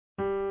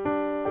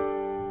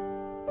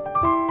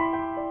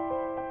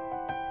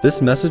This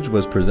message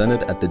was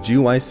presented at the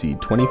GYC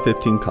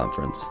 2015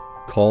 conference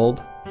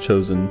called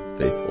Chosen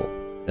Faithful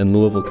in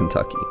Louisville,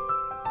 Kentucky.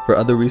 For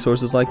other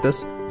resources like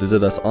this,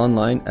 visit us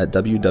online at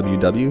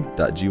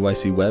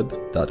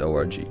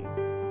www.gycweb.org.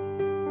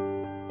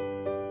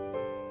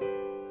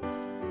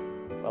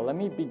 Well, let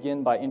me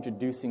begin by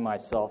introducing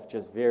myself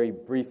just very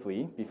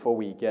briefly before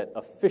we get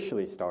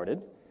officially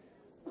started.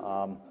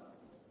 And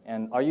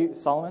are you,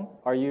 Solomon,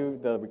 are you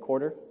the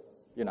recorder?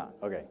 You're not,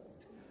 okay.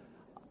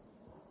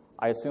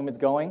 I assume it's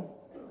going,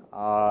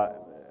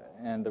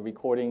 and the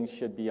recording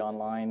should be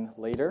online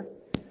later.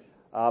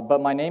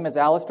 But my name is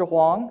Alistair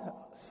Huong.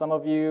 Some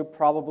of you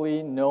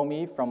probably know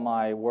me from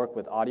my work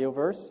with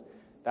Audioverse.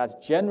 That's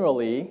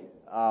generally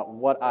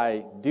what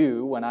I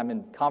do when I'm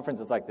in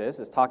conferences like this,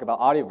 is talk about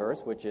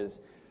Audioverse, which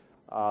is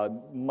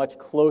much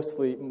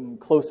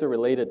closer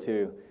related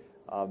to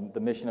the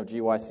mission of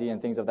GYC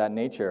and things of that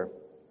nature.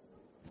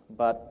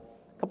 But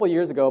a couple of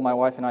years ago, my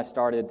wife and I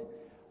started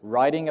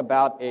writing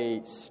about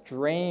a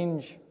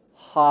strange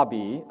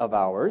hobby of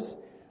ours.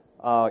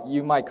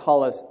 You might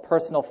call us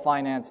personal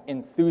finance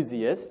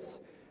enthusiasts.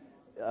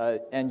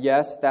 And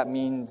yes, that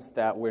means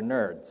that we're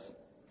nerds.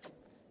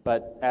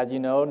 But as you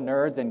know,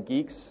 nerds and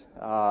geeks,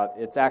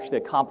 it's actually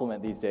a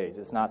compliment these days.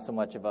 It's not so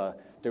much of a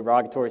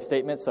derogatory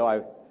statement, so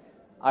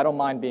I don't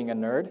mind being a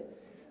nerd.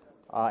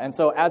 And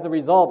so as a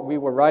result, we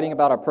were writing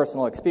about our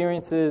personal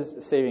experiences,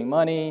 saving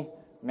money,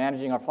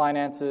 managing our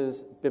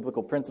finances,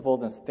 biblical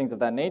principles, and things of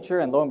that nature.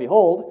 And lo and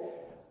behold,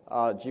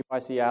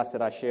 GYC asked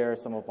that I share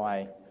some of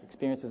my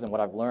experiences and what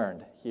I've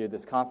learned here at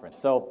this conference.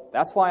 So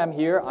that's why I'm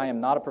here. I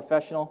am not a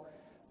professional,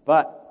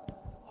 but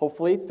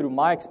hopefully through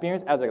my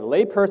experience as a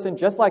lay person,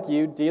 just like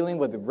you, dealing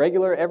with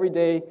regular,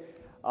 everyday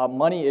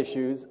money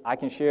issues, I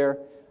can share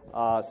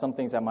some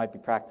things that might be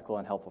practical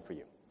and helpful for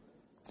you.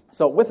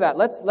 So with that,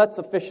 let's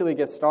officially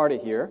get started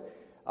here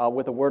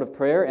with a word of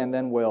prayer, and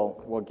then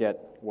we'll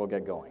get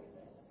going.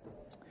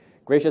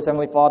 Gracious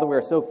Heavenly Father, we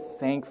are so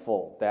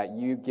thankful that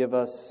you give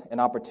us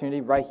an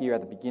opportunity right here at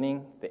the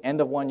beginning, the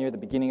end of one year, the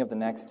beginning of the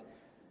next,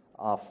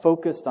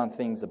 focused on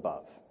things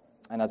above.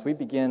 And as we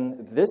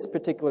begin this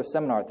particular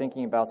seminar,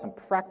 thinking about some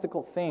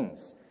practical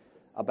things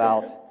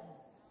about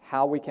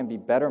how we can be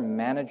better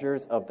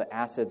managers of the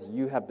assets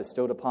you have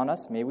bestowed upon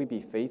us, may we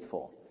be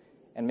faithful.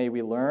 And may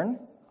we learn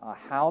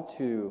how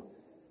to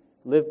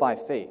live by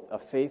faith, a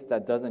faith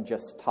that doesn't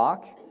just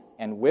talk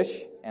and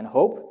wish and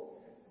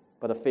hope,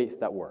 but a faith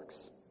that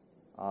works.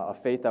 A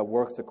faith that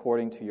works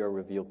according to your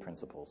revealed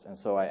principles. And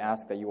so I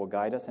ask that you will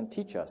guide us and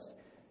teach us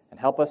and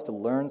help us to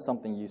learn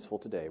something useful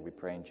today. We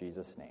pray in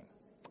Jesus' name.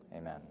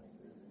 Amen.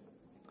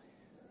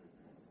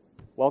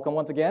 Welcome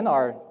once again.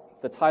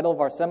 The title of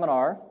our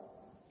seminar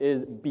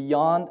is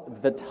Beyond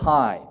the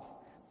Tithe,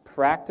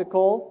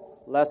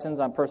 Practical Lessons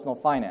on Personal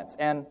Finance.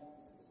 And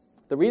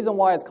the reason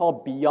why it's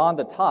called Beyond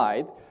the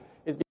Tithe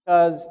is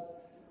because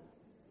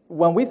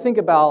when we think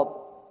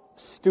about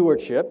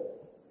stewardship,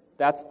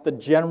 that's the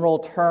general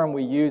term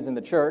we use in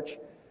the church,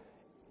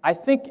 I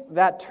think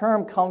that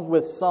term comes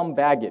with some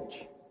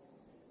baggage.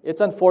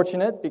 It's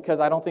unfortunate because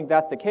I don't think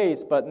that's the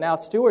case, but now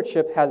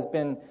stewardship has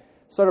been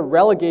sort of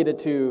relegated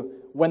to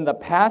when the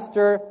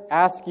pastor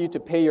asks you to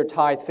pay your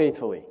tithe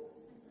faithfully.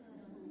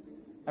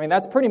 I mean,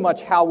 that's pretty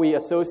much how we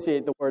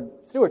associate the word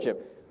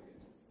stewardship.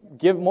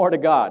 Give more to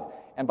God.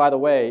 And by the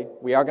way,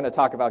 we are going to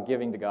talk about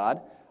giving to God,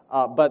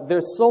 but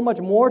there's so much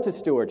more to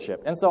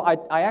stewardship. And so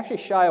I actually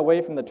shy away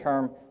from the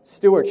term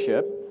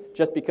stewardship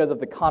just because of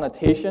the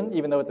connotation,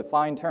 even though it's a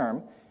fine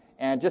term,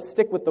 and just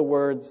stick with the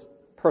words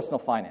personal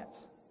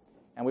finance.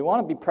 And we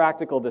want to be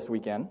practical this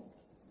weekend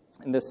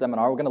in this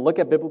seminar. We're going to look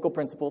at biblical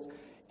principles,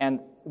 and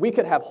we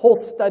could have whole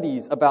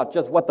studies about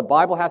just what the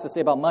Bible has to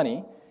say about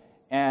money,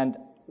 and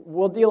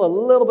we'll deal a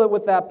little bit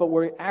with that, but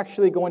we're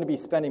actually going to be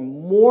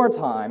spending more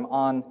time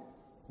on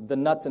the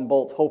nuts and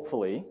bolts,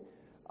 hopefully,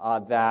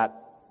 that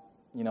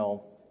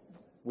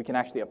we can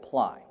actually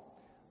apply.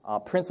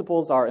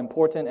 Principles are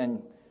important,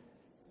 and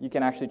you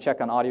can actually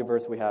check on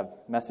Audioverse. We have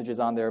messages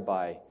on there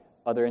by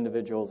other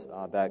individuals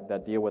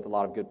that deal with a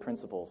lot of good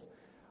principles.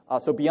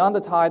 So beyond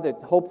the tithe, it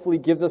hopefully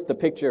gives us the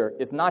picture.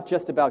 It's not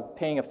just about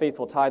paying a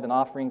faithful tithe and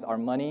offerings, our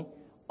money.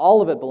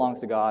 All of it belongs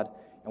to God,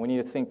 and we need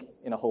to think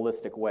in a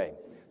holistic way.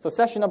 So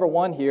session number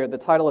 1 here, the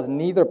title is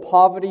Neither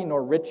Poverty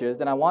Nor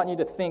Riches, and I want you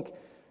to think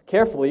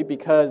carefully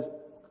because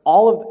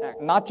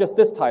not just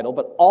this title,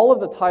 but all of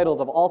the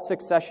titles of all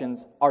 6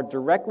 sessions are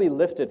directly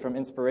lifted from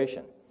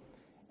inspiration.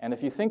 And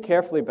if you think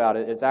carefully about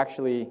it,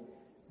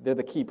 they're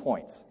the key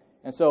points.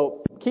 And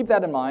so keep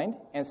that in mind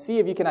and see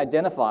if you can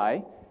identify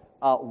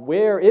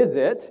where is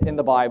it in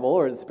the Bible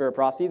or the Spirit of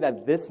Prophecy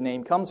that this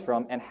name comes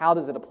from, and how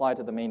does it apply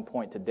to the main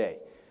point today.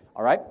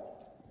 All right?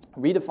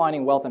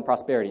 Redefining wealth and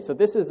prosperity. So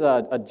this is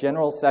a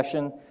general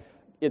session.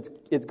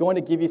 It's going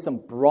to give you some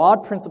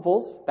broad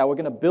principles that we're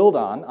going to build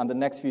on the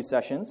next few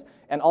sessions,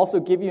 and also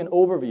give you an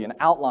overview, an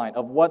outline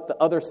of what the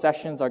other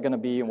sessions are going to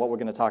be and what we're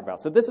going to talk about.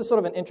 So this is sort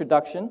of an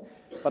introduction,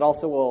 but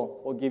also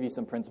we'll give you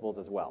some principles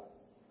as well.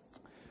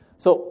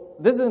 So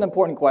this is an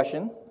important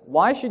question.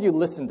 Why should you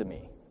listen to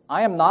me?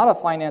 I am not a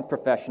finance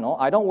professional.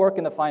 I don't work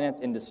in the finance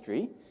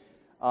industry.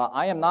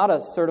 I am not a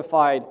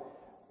certified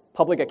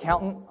public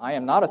accountant. I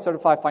am not a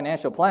certified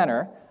financial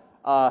planner.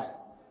 I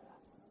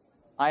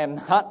am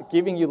not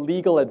giving you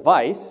legal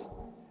advice.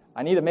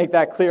 I need to make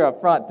that clear up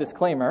front,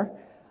 disclaimer.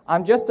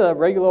 I'm just a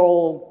regular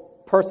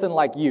old person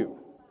like you.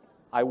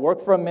 I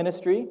work for a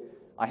ministry.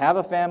 I have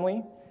a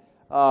family.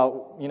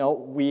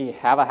 We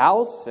have a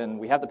house, and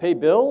we have to pay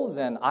bills,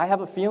 and I have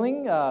a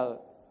feeling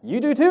you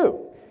do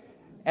too.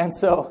 And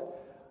so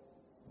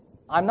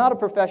I'm not a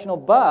professional,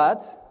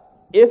 but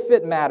if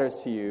it matters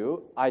to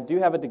you, I do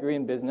have a degree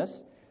in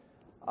business.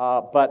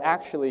 But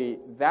actually,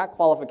 that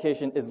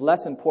qualification is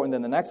less important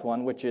than the next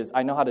one, which is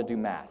I know how to do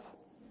math.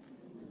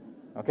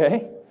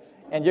 Okay?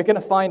 And you're going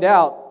to find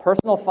out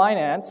personal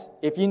finance,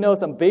 if you know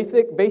some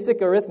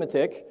basic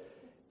arithmetic,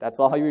 that's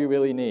all you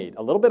really need.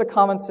 A little bit of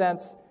common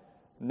sense,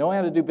 knowing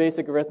how to do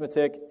basic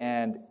arithmetic,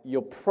 and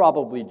you'll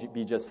probably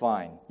be just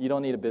fine. You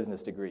don't need a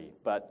business degree.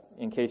 But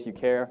in case you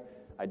care,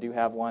 I do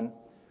have one.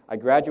 I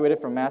graduated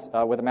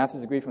with a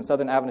master's degree from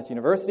Southern Adventist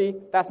University.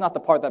 That's not the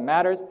part that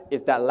matters.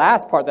 It's that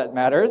last part that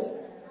matters.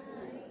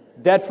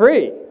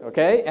 Debt-free,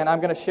 okay? And I'm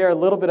going to share a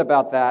little bit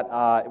about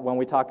that when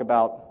we talk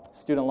about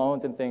student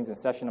loans and things in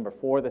session number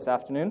 4 this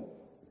afternoon.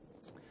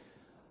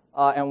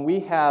 And we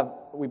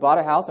bought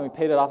a house and we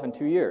paid it off in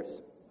 2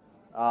 years.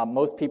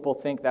 Most people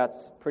think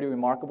that's pretty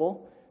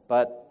remarkable,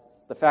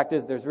 but the fact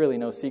is there's really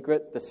no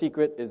secret. The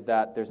secret is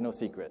that there's no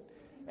secret.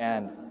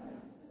 And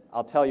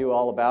I'll tell you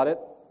all about it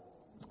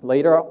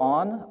later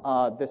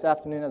on this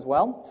afternoon as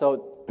well.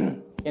 So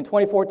in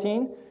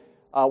 2014,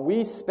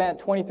 we spent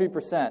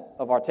 23%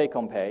 of our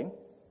take-home pay.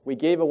 We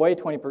gave away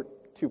 22%,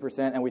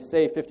 and we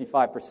saved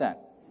 55%.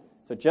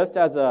 So just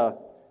as a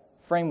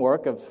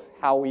framework of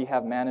how we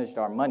have managed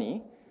our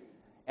money.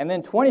 And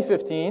then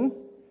 2015,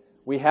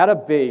 we had a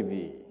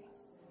baby.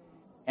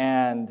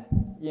 And,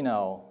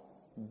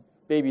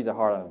 babies are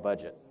hard on the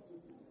budget.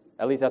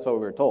 At least that's what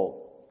we were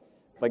told.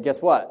 But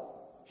guess what?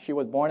 She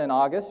was born in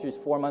August. She's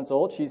 4 months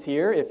old. She's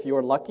here. If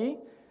you're lucky,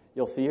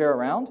 you'll see her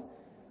around.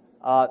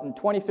 In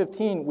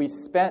 2015, we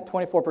spent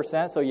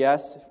 24%, so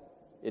yes,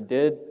 it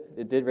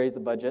did raise the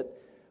budget.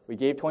 We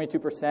gave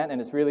 22%, and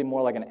it's really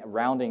more like a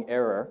rounding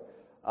error,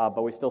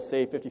 but we still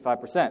saved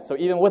 55%. So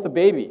even with a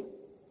baby,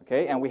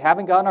 okay, and we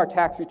haven't gotten our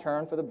tax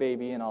return for the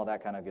baby and all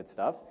that kind of good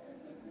stuff.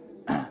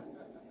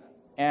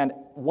 And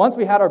once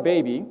we had our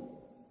baby,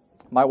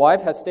 my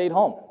wife has stayed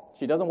home.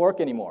 She doesn't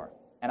work anymore,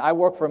 and I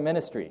work for a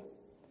ministry.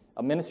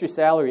 A ministry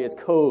salary is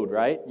code,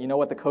 right? You know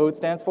what the code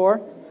stands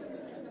for?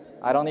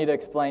 I don't need to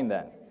explain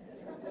that.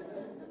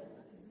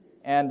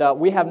 And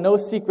we have no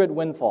secret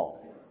windfall.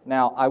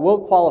 Now, I will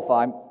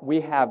qualify,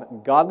 we have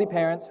godly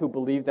parents who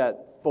believe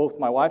that, both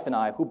my wife and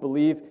I, who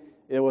believe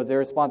it was their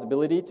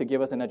responsibility to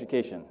give us an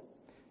education.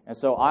 And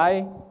so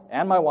I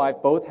and my wife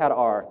both had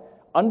our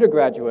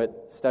undergraduate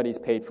studies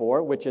paid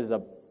for, which is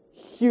a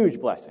huge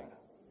blessing,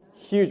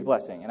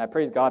 and I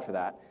praise God for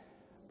that.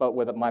 But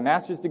with my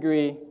master's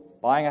degree,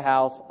 buying a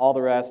house, all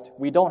the rest,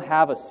 we don't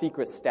have a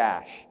secret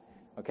stash,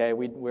 okay?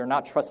 We're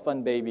not trust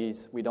fund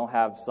babies. We didn't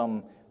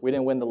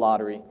win the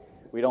lottery.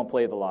 We don't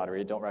play the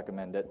lottery. Don't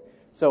recommend it.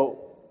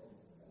 So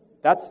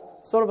that's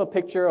sort of a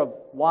picture of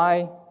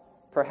why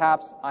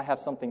perhaps I have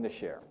something to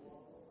share.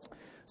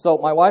 So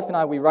my wife and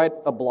I, we write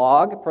a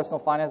blog, a personal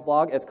finance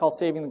blog. It's called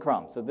Saving the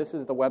Crumbs. So this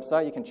is the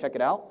website. You can check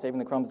it out,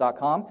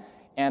 savingthecrumbs.com.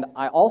 And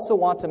I also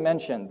want to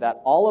mention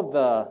that all of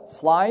the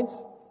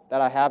slides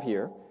that I have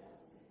here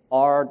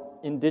are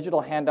in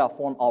digital handout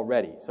form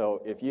already.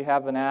 So if you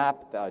have an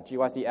app, the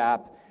GYC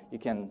app, you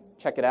can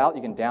check it out.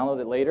 You can download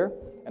it later.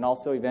 And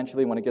also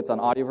eventually when it gets on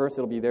Audioverse,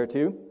 it'll be there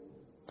too.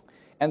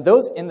 And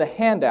those in the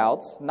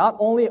handouts, not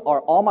only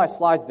are all my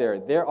slides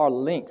there are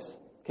links,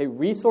 okay,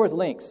 resource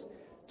links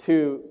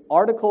to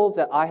articles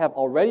that I have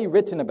already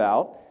written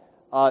about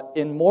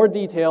in more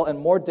detail and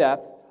more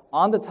depth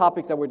on the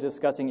topics that we're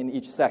discussing in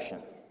each session.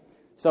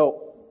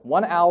 So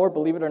 1 hour,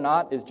 believe it or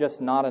not, is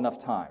just not enough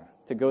time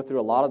to go through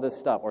a lot of this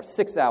stuff, or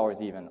 6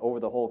 hours even, over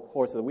the whole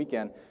course of the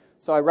weekend.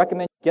 So I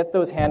recommend you get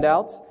those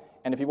handouts,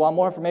 and if you want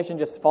more information,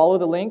 just follow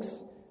the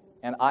links,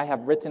 and I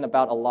have written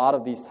about a lot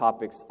of these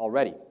topics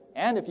already.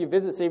 And if you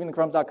visit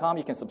savingthecrumbs.com,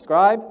 you can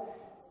subscribe.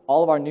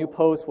 All of our new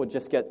posts will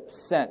just get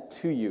sent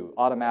to you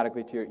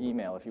automatically to your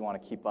email if you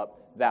want to keep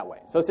up that way.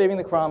 So Saving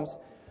the Crumbs.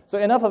 So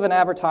enough of an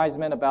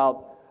advertisement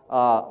about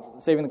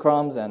Saving the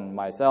Crumbs and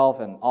myself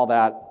and all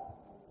that.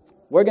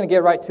 We're going to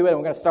get right to it, and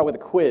we're going to start with a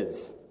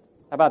quiz.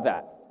 How about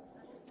that?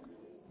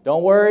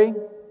 Don't worry,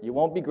 you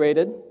won't be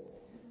graded,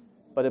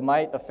 but it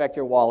might affect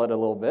your wallet a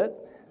little bit.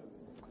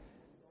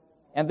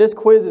 And this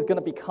quiz is going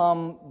to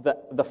become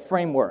the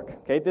framework.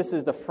 Okay, this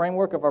is the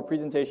framework of our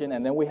presentation,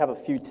 and then we have a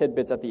few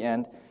tidbits at the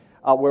end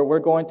where we're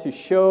going to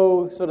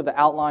show sort of the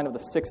outline of the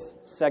 6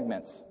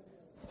 segments,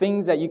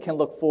 things that you can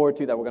look forward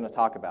to that we're going to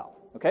talk about.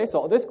 Okay,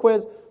 so this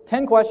quiz,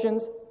 10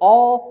 questions,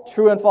 all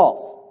true and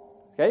false.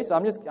 Okay, so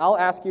I'll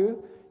ask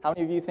you, how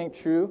many of you think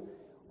true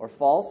or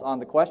false on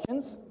the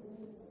questions?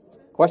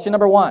 Question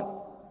number 1.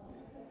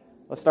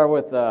 Let's start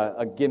with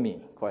a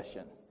gimme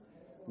question.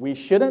 We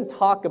shouldn't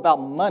talk about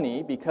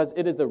money because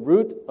it is the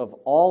root of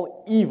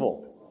all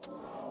evil.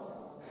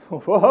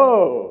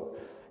 Whoa!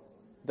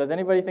 Does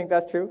anybody think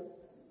that's true?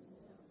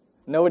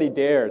 Nobody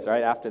dares,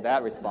 right, after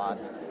that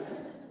response.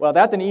 Well,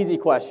 that's an easy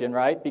question,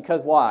 right?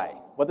 Because why?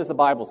 What does the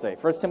Bible say?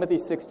 1 Timothy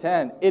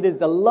 6:10, it is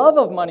the love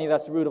of money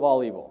that's the root of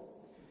all evil.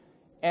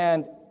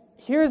 And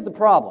here's the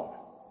problem.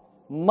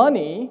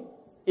 Money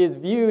is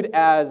viewed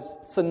as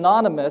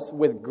synonymous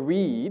with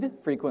greed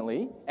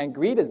frequently, and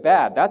greed is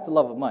bad. That's the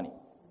love of money.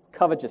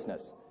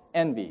 Covetousness,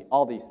 envy,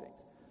 all these things.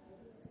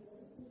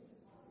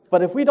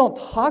 But if we don't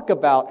talk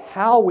about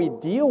how we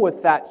deal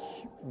with that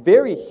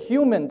very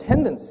human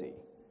tendency,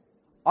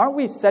 aren't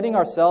we setting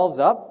ourselves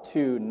up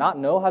to not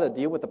know how to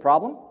deal with the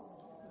problem?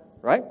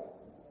 Right?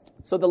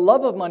 So the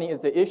love of money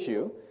is the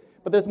issue,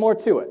 but there's more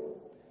to it.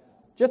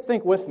 Just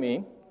think with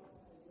me.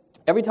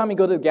 Every time you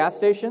go to the gas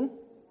station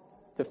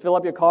to fill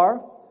up your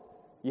car,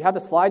 you have to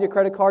slide your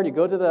credit card, you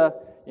go to the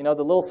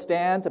little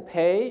stand to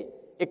pay,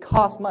 it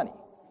costs money.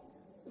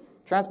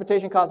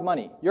 Transportation costs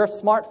money. Your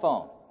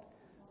smartphone,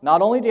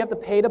 not only do you have to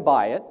pay to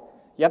buy it,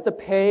 you have to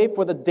pay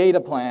for the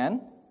data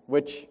plan,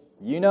 which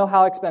you know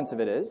how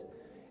expensive it is,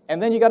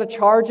 and then you got to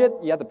charge it,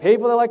 you have to pay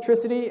for the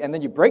electricity, and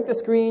then you break the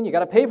screen, you got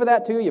to pay for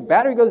that too, your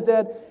battery goes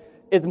dead.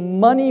 It's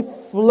money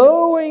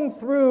flowing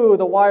through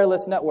the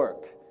wireless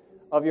network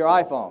of your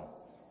iPhone.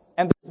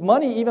 And there's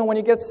money even when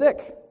you get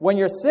sick. When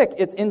you're sick,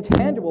 it's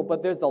intangible,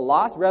 but there's the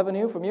lost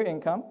revenue from your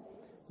income.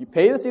 You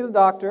pay to see the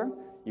doctor.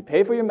 You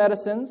pay for your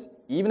medicines,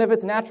 even if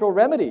it's natural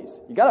remedies.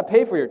 You got to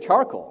pay for your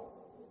charcoal.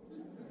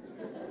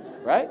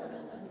 Right?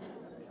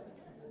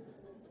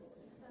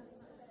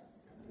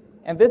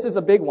 And this is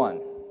a big one.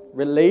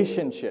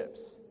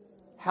 Relationships.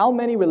 How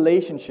many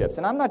relationships,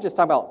 and I'm not just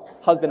talking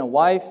about husband and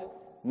wife,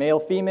 male,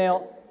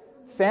 female,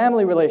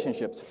 family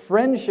relationships,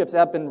 friendships that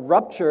have been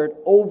ruptured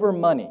over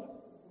money.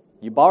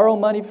 You borrow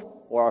money,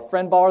 or a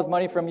friend borrows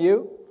money from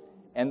you,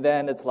 and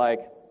then it's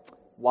like,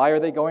 why are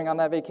they going on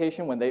that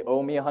vacation when they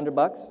owe me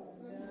 $100?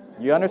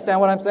 You understand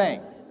what I'm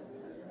saying?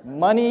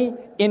 Money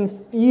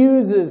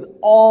infuses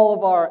all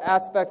of our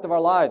aspects of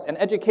our lives. And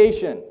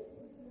education.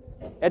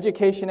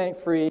 Education ain't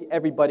free.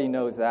 Everybody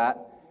knows that.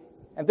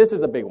 And this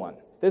is a big one.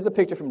 This is a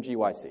picture from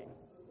GYC.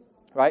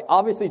 Right?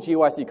 Obviously,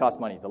 GYC costs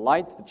money. The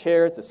lights, the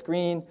chairs, the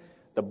screen,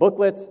 the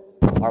booklets,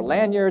 our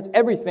lanyards,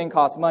 everything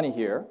costs money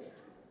here.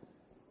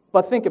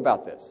 But think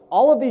about this.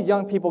 All of these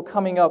young people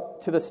coming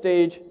up to the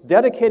stage,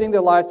 dedicating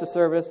their lives to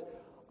service,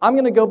 I'm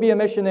going to go be a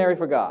missionary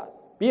for God,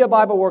 be a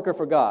Bible worker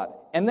for God.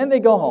 And then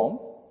they go home,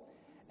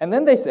 and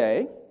then they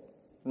say,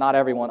 not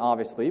everyone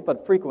obviously,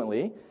 but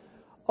frequently,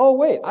 oh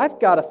wait, I've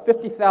got a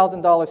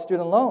 $50,000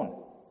 student loan.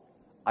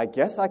 I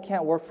guess I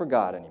can't work for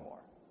God anymore.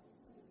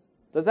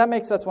 Does that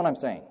make sense what I'm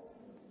saying?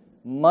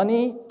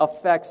 Money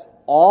affects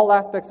all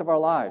aspects of our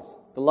lives.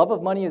 The love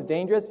of money is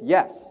dangerous?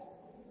 Yes.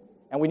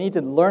 And we need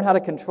to learn how to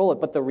control it.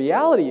 But the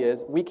reality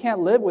is, we can't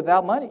live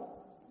without money.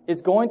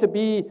 It's going to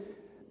be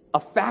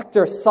a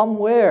factor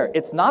somewhere.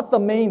 It's not the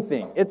main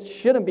thing. It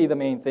shouldn't be the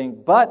main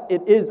thing, but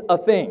it is a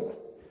thing.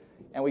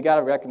 And we got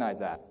to recognize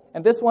that.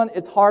 And this one,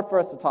 it's hard for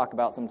us to talk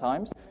about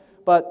sometimes.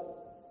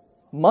 But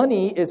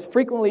money is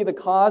frequently the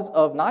cause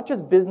of not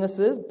just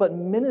businesses, but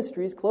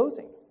ministries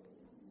closing.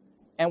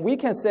 And we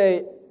can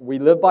say, we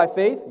live by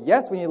faith.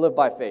 Yes, we need to live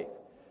by faith.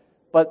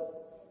 But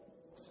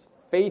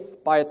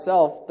faith by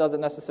itself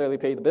doesn't necessarily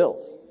pay the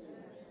bills.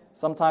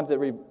 Sometimes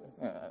and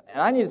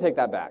I need to take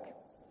that back.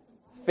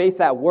 Faith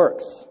that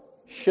works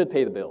should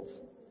pay the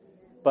bills.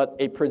 But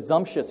a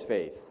presumptuous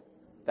faith,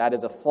 that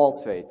is a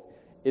false faith,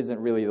 isn't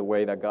really the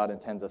way that God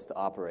intends us to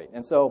operate.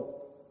 And so,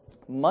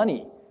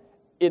 money,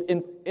 it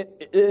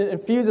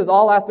infuses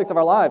all aspects of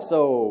our lives.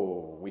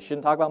 So, we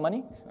shouldn't talk about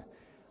money?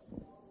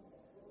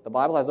 The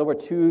Bible has over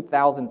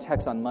 2,000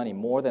 texts on money,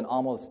 more than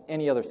almost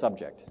any other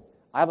subject.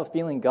 I have a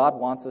feeling God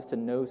wants us to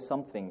know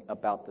something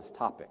about this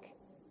topic.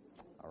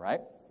 All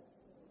right?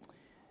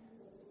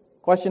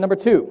 Question number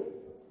 2.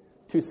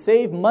 To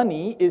save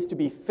money is to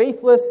be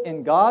faithless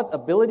in God's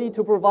ability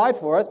to provide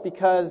for us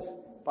because,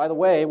 by the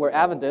way, we're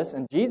Adventists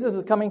and Jesus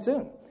is coming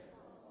soon.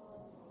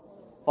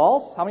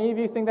 False? How many of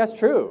you think that's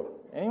true?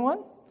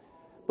 Anyone?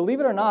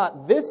 Believe it or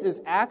not, this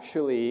is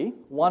actually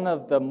one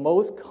of the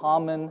most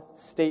common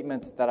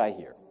statements that I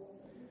hear.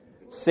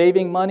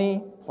 Saving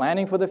money,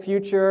 planning for the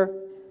future.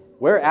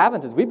 We're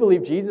Adventists. We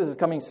believe Jesus is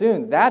coming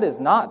soon. That is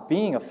not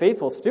being a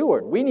faithful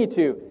steward. We need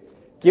to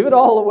give it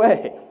all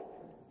away.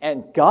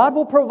 And God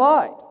will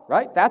provide,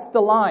 right? That's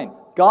the line.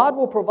 God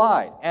will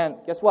provide. And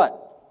guess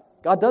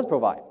what? God does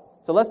provide.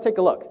 So let's take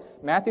a look.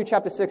 Matthew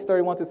chapter 6,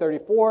 31 through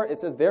 34, it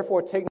says,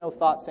 "Therefore take no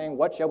thought, saying,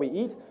 what shall we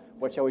eat?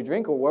 What shall we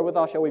drink? Or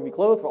wherewithal shall we be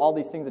clothed? For all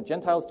these things the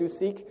Gentiles do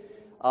seek.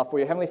 For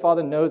your heavenly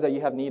Father knows that you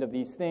have need of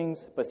these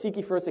things. But seek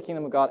ye first the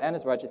kingdom of God and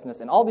his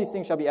righteousness, and all these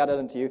things shall be added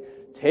unto you.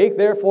 Take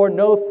therefore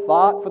no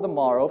thought for the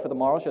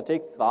morrow shall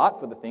take thought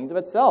for the things of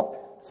itself.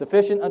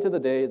 Sufficient unto the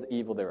day is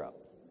evil thereof."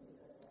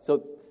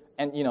 So,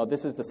 and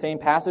this is the same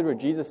passage where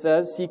Jesus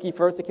says, "Seek ye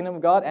first the kingdom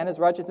of God and his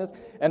righteousness,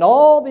 and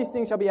all these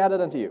things shall be added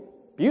unto you."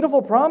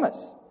 Beautiful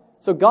promise.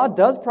 So God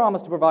does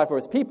promise to provide for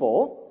his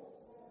people,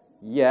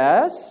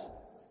 Yes.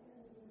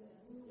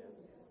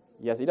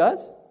 Yes, he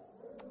does.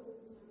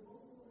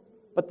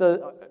 But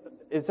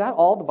is that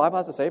all the Bible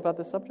has to say about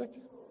this subject?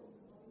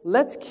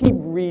 Let's keep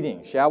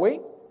reading, shall we?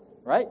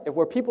 Right? If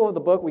we're people of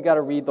the book, we got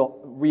to read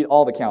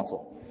all the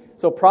counsel.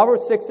 So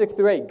Proverbs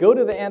 6:6-8, go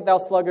to the ant, thou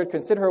sluggard,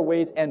 consider her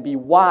ways, and be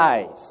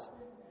wise,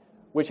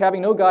 which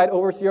having no guide,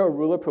 overseer, or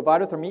ruler,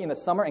 provideth her meat in the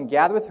summer, and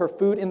gathereth her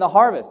food in the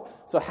harvest.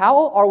 So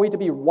how are we to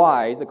be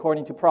wise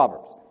according to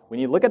Proverbs? We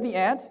need to look at the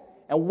ant,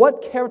 and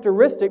what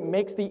characteristic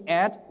makes the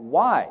ant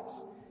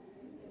wise?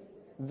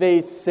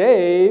 They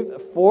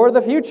save for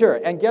the future.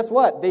 And guess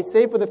what? They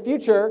save for the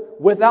future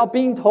without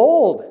being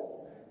told.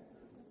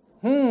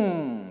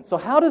 So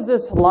how does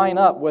this line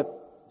up with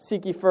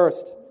seek ye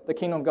first the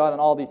kingdom of God, and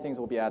all these things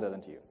will be added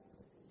unto you?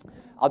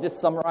 I'll just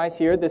summarize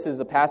here. This is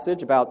the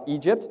passage about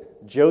Egypt,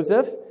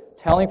 Joseph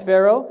telling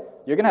Pharaoh,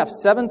 you're going to have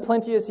 7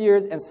 plenteous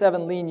years and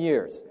 7 lean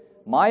years.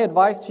 My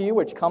advice to you,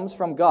 which comes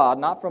from God,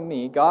 not from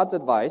me, God's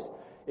advice,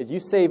 is you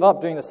save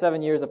up during the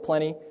 7 years of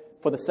plenty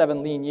for the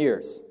 7 lean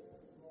years.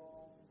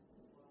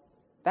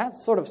 That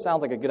sort of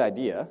sounds like a good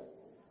idea,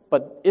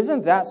 but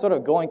isn't that sort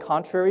of going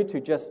contrary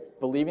to just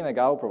believing that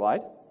God will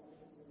provide?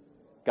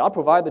 God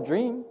provided the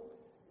dream.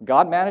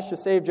 God managed to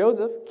save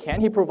Joseph. Can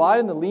he provide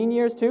in the lean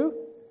years too?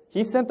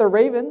 He sent the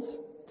ravens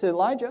to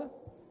Elijah.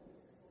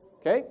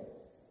 Okay?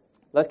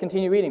 Let's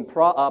continue reading.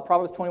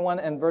 Proverbs 21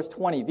 and verse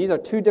 20. These are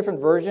 2 different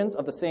versions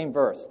of the same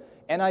verse.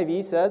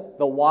 NIV says,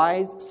 the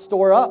wise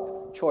store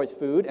up choice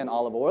food and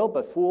olive oil,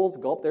 but fools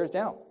gulp theirs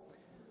down.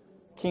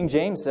 King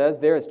James says,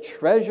 there is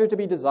treasure to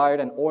be desired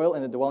and oil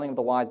in the dwelling of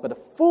the wise, but a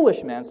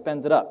foolish man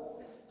spends it up.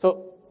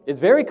 So it's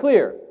very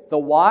clear. The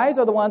wise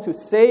are the ones who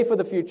save for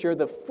the future.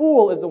 The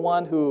fool is the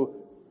one who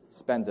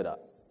spends it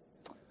up.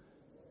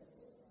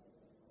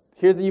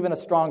 Here's even a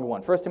stronger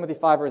one. 1 Timothy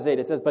 5, verse 8,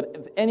 it says, but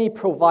if any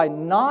provide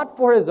not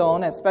for his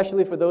own,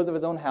 especially for those of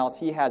his own house,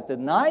 he has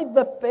denied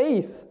the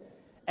faith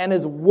and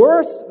is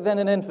worse than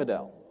an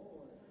infidel.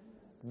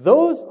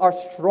 Those are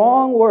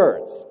strong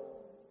words.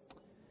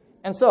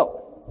 And so,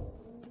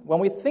 when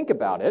we think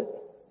about it,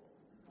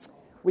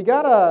 we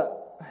gotta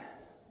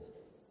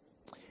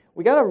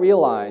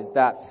realize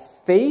that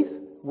faith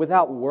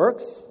without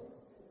works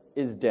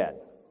is dead.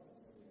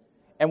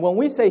 And when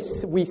we say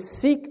we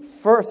seek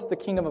first the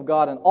kingdom of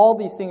God and all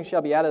these things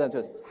shall be added unto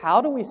us,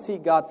 how do we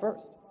seek God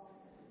first?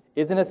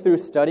 Isn't it through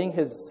studying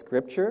His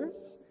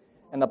scriptures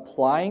and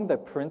applying the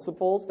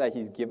principles that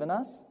He's given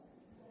us?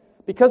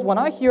 Because when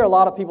I hear a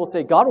lot of people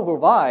say God will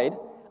provide,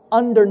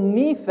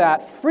 underneath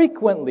that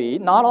frequently,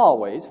 not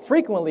always,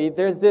 frequently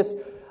there's this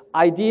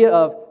idea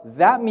of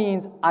that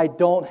means I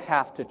don't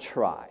have to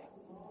try.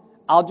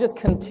 I'll just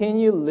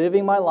continue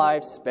living my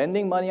life,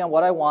 spending money on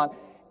what I want,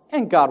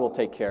 and God will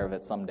take care of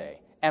it someday.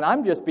 And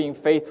I'm just being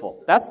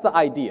faithful. That's the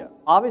idea.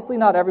 Obviously,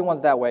 not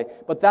everyone's that way,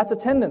 but that's a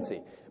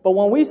tendency. But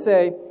when we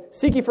say,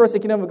 seek ye first the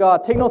kingdom of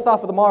God, take no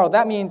thought for the morrow,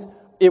 that means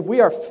if we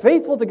are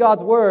faithful to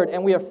God's word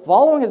and we are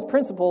following His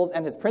principles,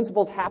 and His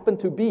principles happen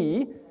to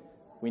be,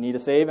 we need to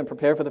save and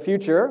prepare for the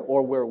future,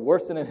 or we're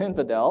worse than an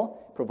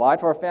infidel,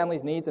 provide for our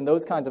family's needs and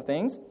those kinds of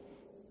things.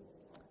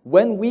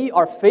 When we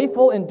are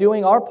faithful in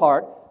doing our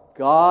part,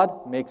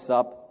 God makes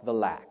up the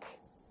lack.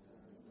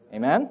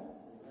 Amen?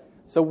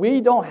 So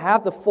we don't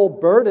have the full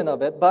burden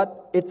of it,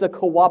 but it's a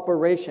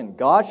cooperation.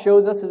 God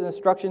shows us His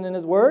instruction in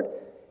His word.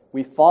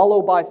 We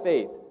follow by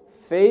faith.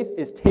 Faith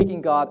is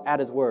taking God at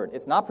His word.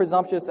 It's not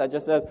presumptuous that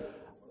just says,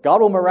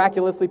 God will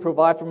miraculously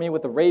provide for me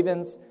with the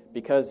ravens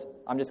because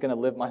I'm just going to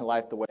live my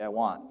life the way I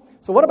want.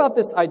 So what about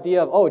this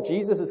idea of,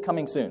 Jesus is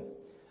coming soon?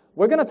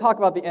 We're going to talk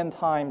about the end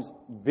times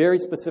very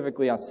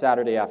specifically on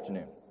Saturday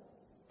afternoon.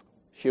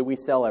 Should we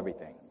sell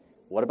everything?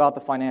 What about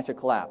the financial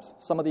collapse?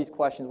 Some of these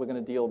questions we're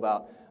going to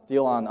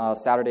deal on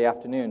Saturday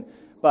afternoon,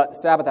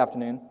 Sabbath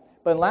afternoon.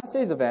 But in last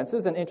day's events,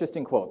 this is an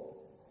interesting quote.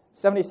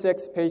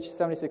 Page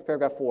 76,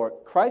 paragraph 4.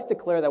 Christ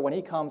declared that when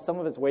He comes, some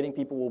of His waiting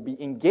people will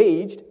be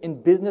engaged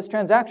in business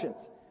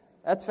transactions.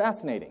 That's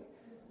fascinating.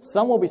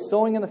 Some will be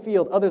sowing in the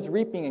field, others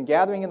reaping and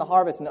gathering in the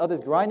harvest, and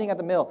others grinding at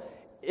the mill.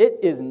 It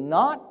is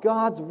not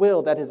God's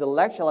will that His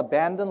elect shall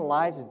abandon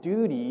life's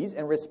duties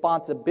and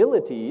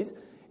responsibilities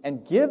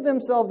and give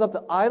themselves up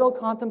to idle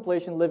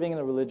contemplation, living in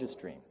a religious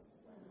dream.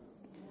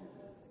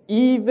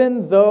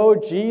 Even though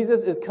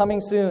Jesus is coming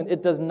soon,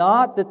 it does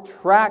not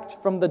detract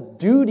from the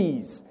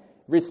duties,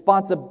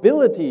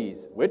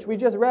 responsibilities, which we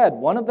just read.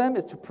 One of them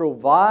is to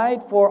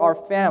provide for our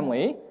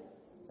family,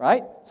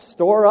 right?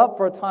 Store up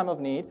for a time of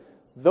need.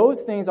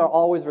 Those things are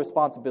always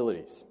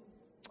responsibilities.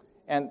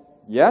 And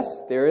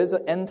yes, there is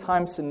an end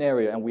time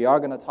scenario, and we are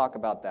going to talk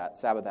about that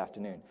Sabbath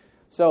afternoon.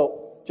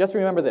 So just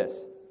remember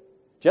this.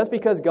 Just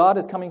because God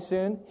is coming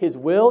soon, His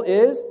will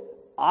is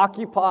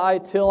occupy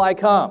till I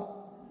come.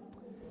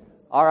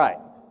 All right.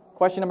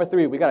 Question number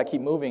 3. We got to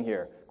keep moving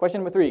here. Question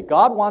number 3.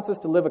 God wants us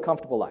to live a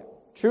comfortable life.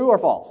 True or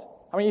false?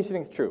 How many of you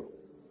think it's true?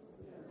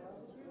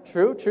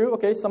 True, true.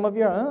 Okay, some of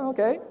you are,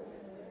 okay.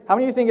 How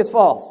many of you think it's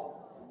false?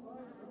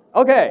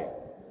 Okay.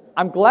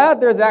 I'm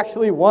glad there's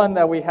actually one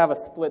that we have a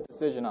split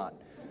decision on.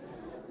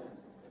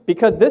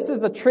 Because this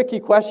is a tricky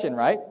question,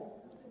 right?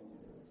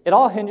 It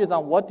all hinges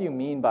on what do you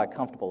mean by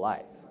comfortable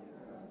life,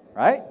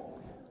 right?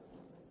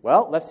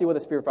 Well, let's see what the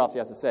Spirit of Prophecy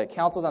has to say.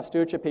 Counsels on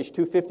Stewardship, page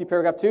 250,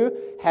 paragraph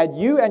 2. Had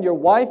you and your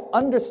wife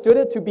understood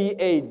it to be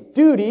a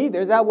duty,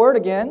 there's that word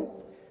again,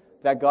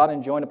 that God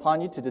enjoined upon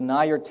you to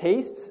deny your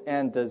tastes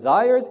and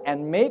desires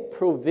and make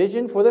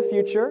provision for the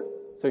future.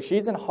 So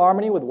she's in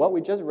harmony with what we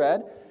just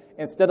read.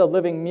 Instead of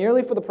living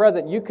merely for the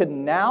present, you could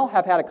now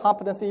have had a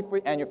competency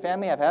for, and your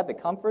family have had the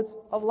comforts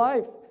of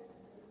life.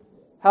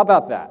 How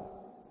about that?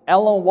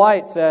 Ellen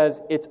White says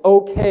it's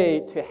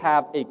okay to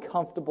have a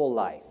comfortable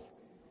life.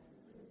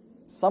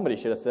 Somebody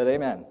should have said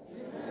amen.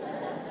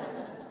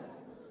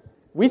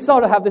 We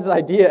sort of have this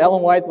idea,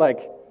 Ellen White's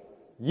like,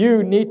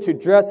 you need to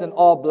dress in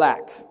all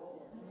black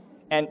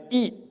and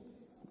eat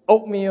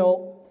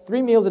oatmeal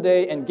 3 meals a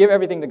day and give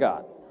everything to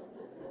God.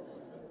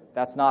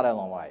 That's not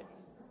Ellen White.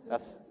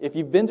 If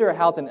you've been to her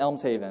house in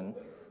Elmshaven,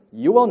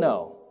 you will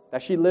know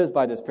that she lives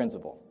by this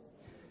principle.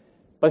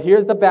 But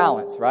here's the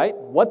balance, right?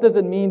 What does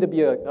it mean to be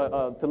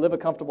to live a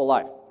comfortable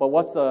life? But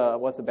what's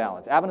the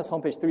balance? Adventist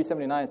homepage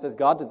 379 says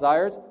God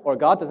desires, or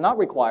God does not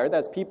require, that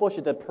his people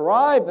should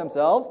deprive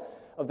themselves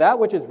of that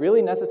which is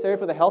really necessary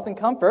for their health and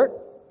comfort.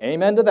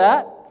 Amen to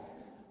that.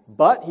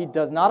 But he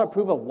does not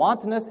approve of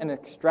wantonness and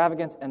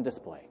extravagance and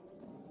display.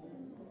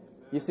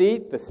 You see,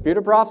 the Spirit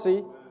of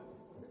Prophecy,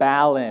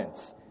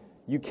 balance.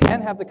 You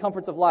can have the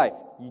comforts of life.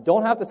 You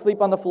don't have to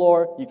sleep on the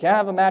floor. You can't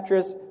have a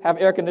mattress, have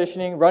air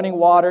conditioning, running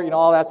water,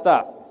 all that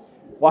stuff.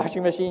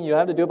 Washing machine, you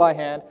have to do it by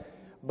hand.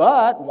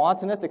 But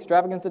wantonness,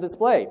 extravagance, and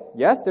display.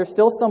 Yes, there's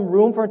still some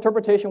room for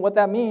interpretation what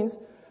that means,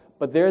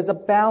 but there's a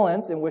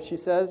balance in which he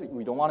says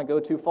we don't want to go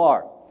too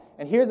far.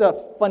 And here's a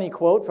funny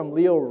quote from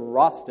Leo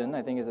Roston,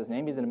 I think is his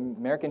name. He's an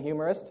American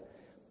humorist.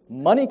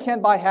 Money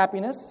can't buy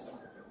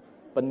happiness,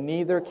 but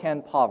neither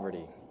can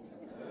poverty.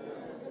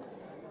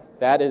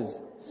 That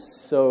is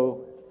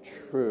so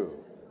true.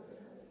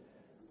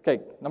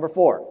 Okay, number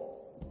 4.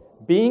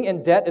 Being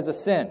in debt is a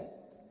sin.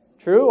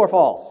 True or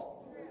false?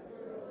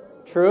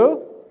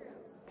 True?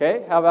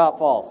 Okay, how about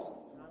false?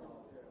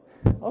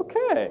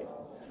 Okay.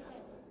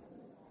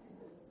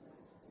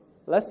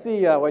 Let's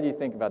see what you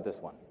think about this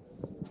one.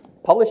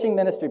 Publishing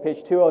Ministry,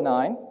 page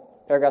 209,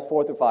 paragraphs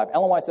 4 through 5.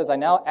 Ellen White says, I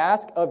now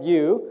ask of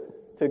you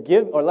to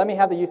give, or let me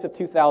have the use of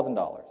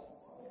 $2,000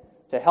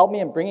 to help me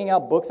in bringing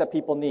out books that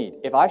people need.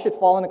 If I should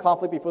fall into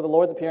conflict before the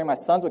Lord's appearing, my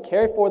sons would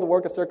carry forward the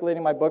work of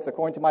circulating my books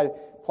according to my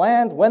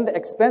plans. When the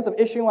expense of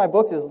issuing my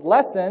books is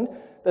lessened,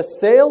 the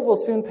sales will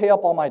soon pay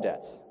up all my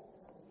debts.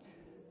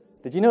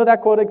 Did you know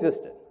that quote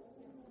existed?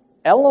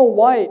 Ellen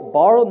White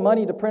borrowed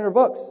money to print her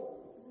books.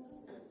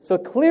 So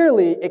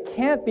clearly, it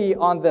can't be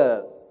on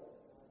the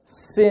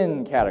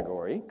sin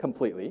category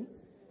completely.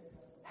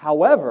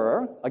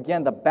 However,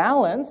 again, the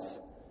balance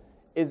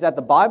is that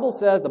the Bible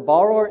says the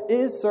borrower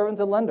is servant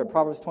to the lender,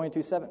 Proverbs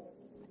 22:7.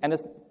 And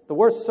the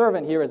word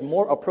servant here is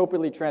more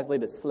appropriately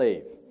translated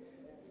slave.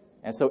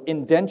 And so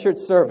indentured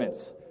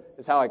servants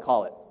is how I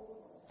call it.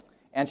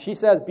 And she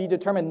says, be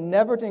determined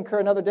never to incur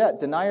another debt.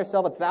 Deny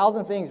yourself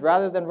 1,000 things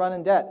rather than run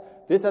in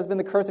debt. This has been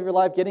the curse of your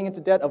life, getting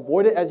into debt.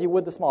 Avoid it as you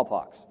would the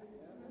smallpox.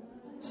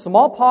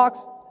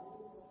 Smallpox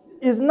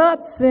is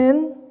not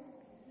sin,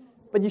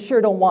 but you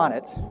sure don't want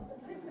it.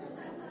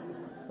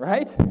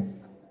 Right?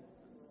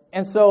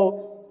 And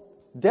so,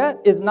 debt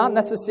is not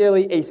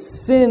necessarily a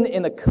sin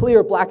in a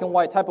clear black and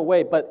white type of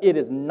way, but it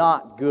is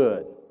not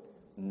good.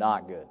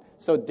 Not good.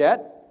 So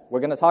debt,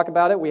 we're going to talk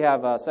about it. We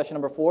have session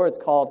number 4. It's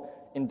called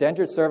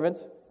Indentured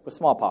Servants with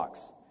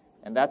Smallpox.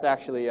 And that's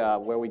actually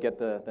where we get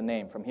the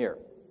name from here.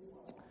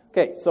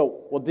 Okay,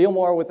 so we'll deal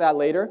more with that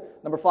later.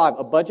 Number 5,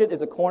 a budget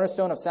is a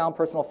cornerstone of sound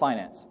personal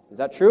finance. Is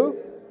that true?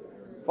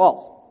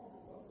 False.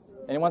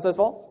 Anyone says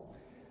false?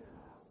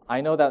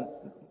 I know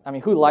that,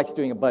 who likes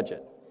doing a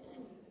budget?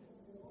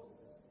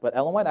 But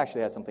Ellen White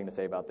actually has something to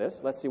say about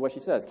this. Let's see what she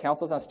says.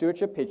 Counsels on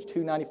Stewardship, page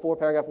 294,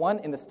 paragraph 1.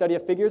 In the study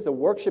of figures, the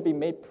work should be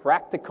made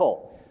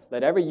practical.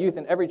 Let every youth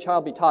and every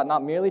child be taught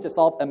not merely to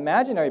solve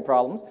imaginary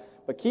problems,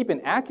 but keep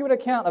an accurate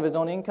account of his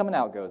own income and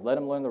outgoes. Let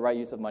him learn the right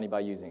use of money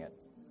by using it.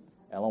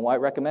 Ellen White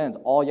recommends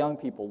all young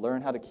people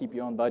learn how to keep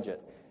your own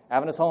budget.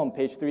 Adventist Home,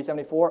 page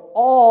 374,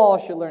 all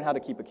should learn how to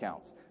keep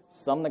accounts.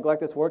 Some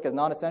neglect this work as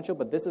non-essential,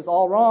 but this is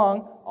all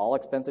wrong. All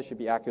expenses should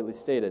be accurately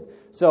stated.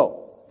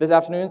 So, this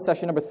afternoon,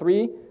 session number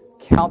 3,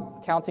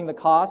 counting the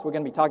cost. We're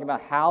going to be talking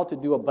about how to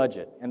do a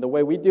budget. And the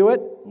way we do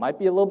it might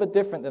be a little bit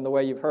different than the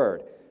way you've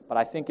heard, but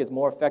I think is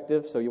more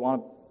effective, so you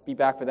want to be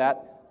back for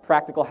that.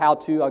 Practical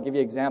how-to, I'll give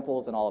you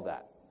examples and all of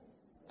that.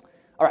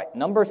 All right,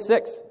 number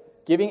 6,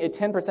 giving a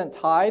 10%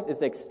 tithe is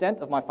the extent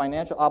of my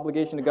financial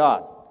obligation to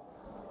God.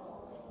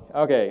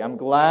 Okay, I'm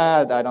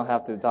glad I don't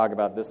have to talk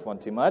about this one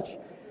too much,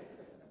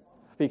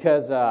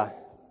 because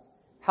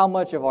how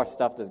much of our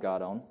stuff does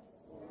God own?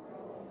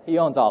 He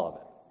owns all of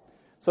it.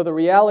 So the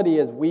reality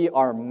is we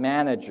are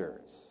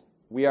managers.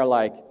 We are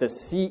like the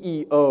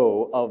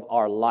CEO of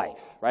our life,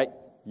 right?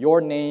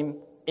 Your name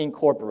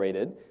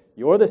incorporated.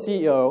 You're the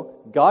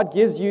CEO. God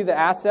gives you the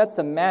assets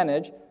to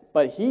manage,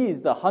 but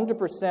He's the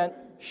 100%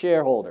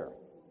 shareholder.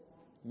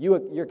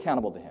 You're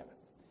accountable to Him.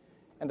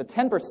 And the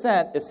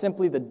 10% is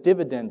simply the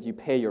dividends you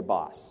pay your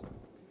boss.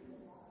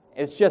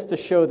 It's just to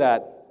show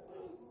that,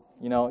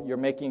 you're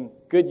making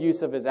good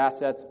use of his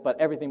assets, but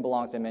everything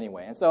belongs to him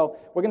anyway. And so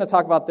we're going to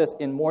talk about this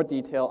in more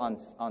detail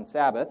on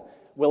Sabbath.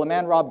 Will a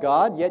man rob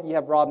God? Yet ye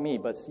have robbed me.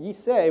 But ye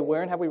say,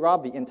 wherein have we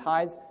robbed thee? In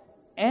tithes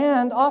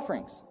and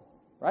offerings,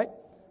 right?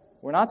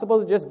 We're not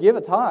supposed to just give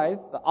a tithe.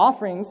 The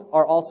offerings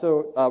are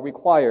also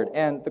required.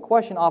 And the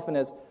question often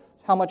is,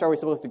 how much are we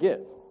supposed to give?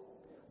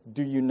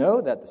 Do you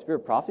know that the Spirit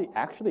of prophecy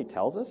actually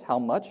tells us how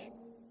much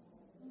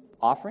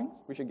offerings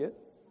we should give?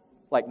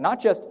 Like,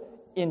 not just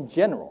in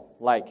general,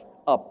 like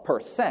a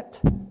percent.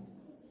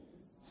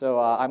 So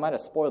I might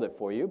have spoiled it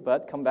for you,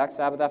 but come back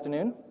Sabbath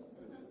afternoon.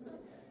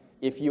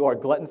 If you are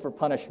glutton for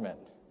punishment,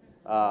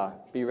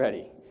 be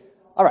ready.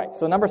 All right,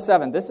 so number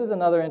 7, this is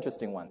another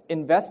interesting one.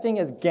 Investing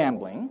is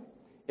gambling.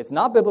 It's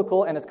not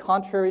biblical and is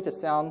contrary to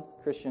sound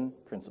Christian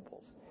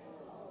principles.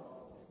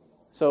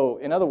 So,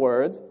 in other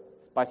words,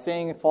 by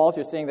saying false,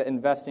 you're saying that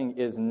investing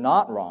is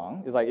not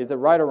wrong. It's like, is it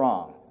right or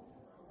wrong?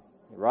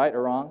 Right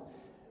or wrong?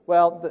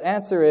 Well, the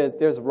answer is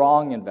there's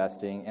wrong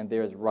investing and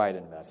there's right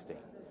investing.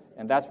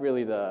 And that's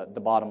really the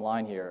bottom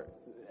line here.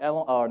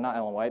 Not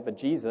Ellen White, but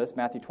Jesus,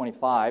 Matthew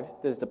 25,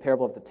 this is the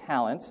parable of the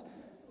talents.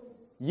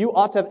 You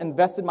ought to have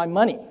invested my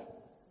money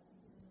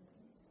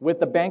with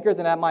the bankers,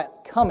 and at my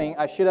coming,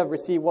 I should have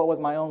received what was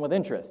my own with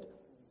interest.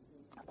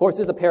 Of course,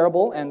 this is a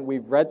parable, and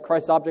we've read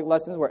Christ's Object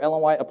Lessons where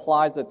Ellen White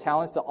applies the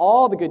talents to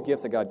all the good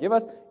gifts that God give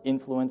us: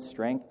 influence,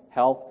 strength,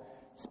 health,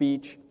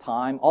 speech,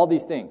 time, all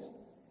these things.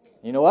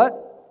 You know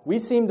what? We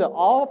seem to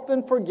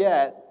often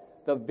forget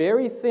the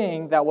very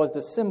thing that was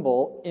the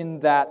symbol in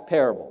that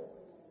parable.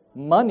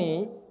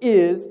 Money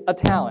is a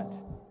talent.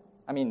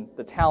 I mean,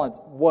 the talents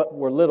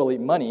were literally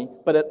money,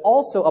 but it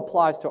also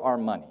applies to our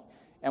money.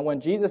 And when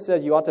Jesus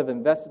says, you ought to have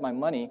invested my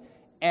money,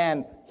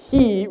 and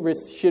he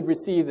should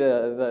receive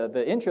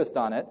the interest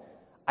on it,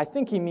 I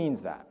think he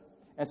means that.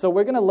 And so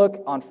we're going to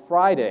look on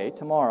Friday,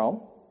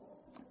 tomorrow,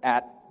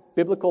 at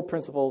biblical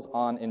principles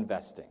on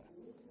investing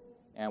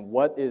and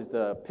what is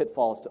the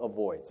pitfalls to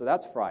avoid. So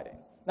that's Friday.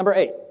 Number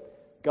 8,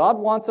 God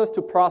wants us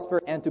to prosper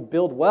and to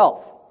build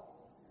wealth.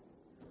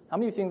 How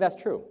many of you think that's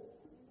true?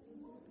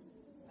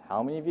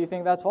 How many of you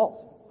think that's false?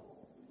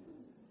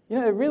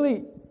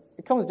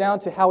 It comes down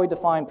to how we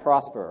define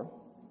prosper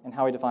and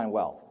how we define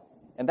wealth.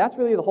 And that's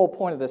really the whole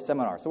point of this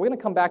seminar. So we're going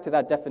to come back to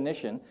that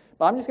definition,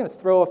 but I'm just going to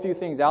throw a few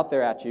things out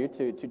there at you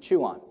to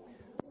chew on.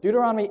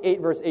 Deuteronomy 8,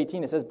 verse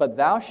 18, it says, But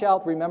thou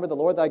shalt remember the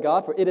Lord thy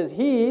God, for it is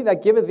he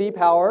that giveth thee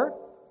power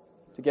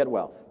to get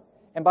wealth.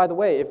 And by the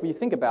way, if we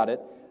think about it,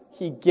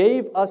 he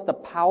gave us the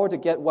power to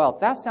get wealth.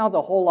 That sounds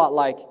a whole lot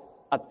like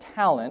a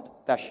talent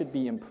that should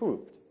be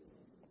improved,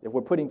 if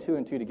we're putting 2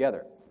 and 2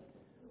 together.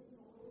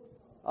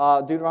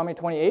 Deuteronomy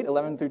 28,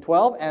 11 through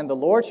 12, And the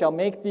Lord shall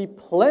make thee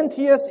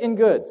plenteous in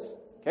goods.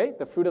 Okay,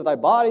 the fruit of thy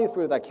body, the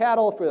fruit of thy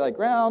cattle, the fruit of thy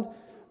ground,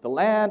 the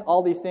land,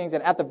 all these things.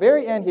 And at the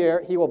very end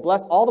here, he will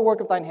bless all the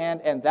work of thine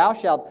hand, and thou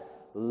shalt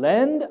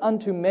lend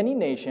unto many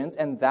nations,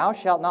 and thou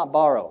shalt not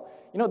borrow.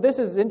 This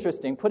is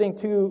interesting, putting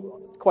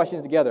 2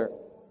 questions together.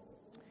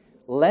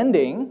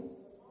 Lending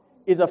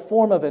is a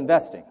form of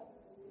investing.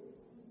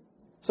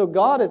 So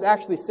God is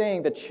actually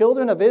saying the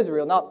children of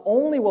Israel, not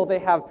only will they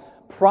have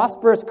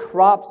prosperous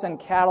crops and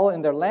cattle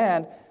in their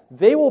land,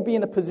 they will be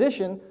in a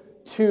position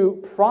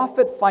to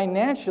profit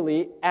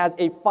financially as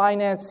a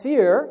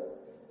financier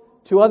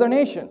to other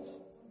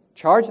nations.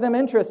 Charge them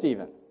interest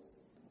even.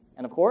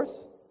 And of course,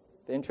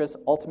 the interest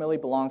ultimately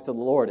belongs to the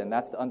Lord, and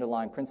that's the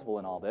underlying principle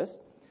in all this.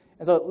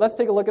 And so let's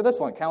take a look at this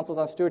one. Counsels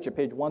on Stewardship,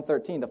 page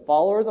 113. The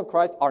followers of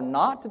Christ are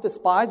not to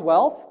despise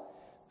wealth.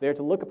 They're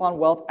to look upon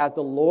wealth as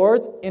the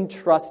Lord's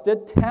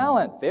entrusted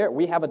talent. There,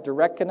 we have a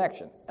direct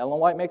connection. Ellen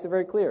White makes it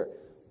very clear.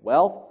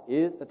 Wealth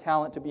is a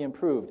talent to be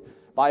improved.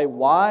 By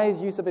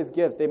wise use of his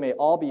gifts, they may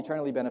all be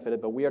eternally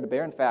benefited, but we are to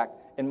bear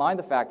in mind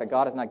the fact that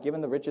God has not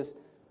given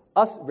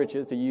us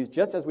riches to use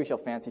just as we shall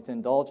fancy, to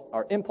indulge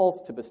our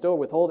impulse, to bestow or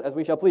withhold as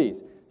we shall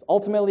please.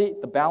 Ultimately,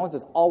 the balance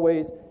is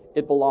always,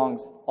 it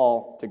belongs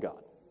all to God.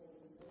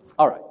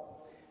 All right.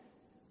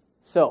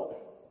 So,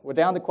 we're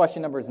down to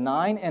question numbers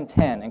 9 and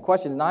 10. And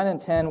questions 9 and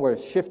 10, we're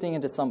shifting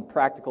into some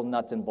practical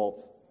nuts and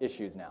bolts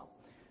issues now.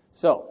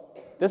 So,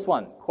 this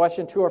one,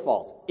 question true or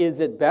false. Is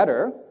it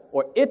better,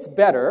 or it's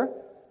better,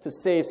 to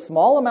save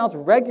small amounts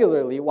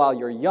regularly while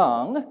you're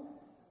young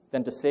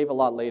than to save a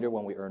lot later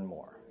when we earn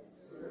more?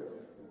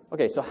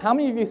 Okay, so how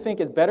many of you think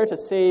it's better to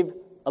save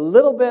a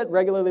little bit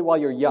regularly while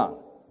you're young?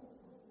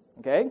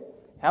 Okay?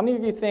 How many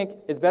of you think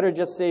it's better to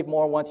just save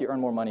more once you earn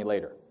more money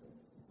later?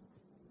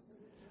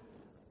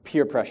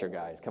 Peer pressure,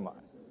 guys, come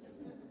on.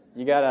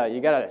 You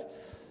gotta,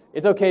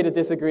 it's okay to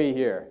disagree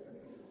here.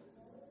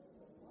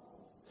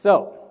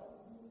 So,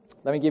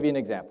 let me give you an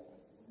example.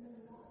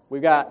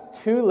 We've got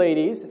 2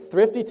 ladies,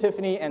 Thrifty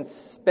Tiffany and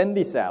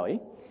Spendy Sally,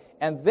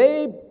 and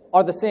they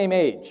are the same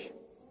age.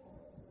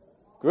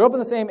 Grew up in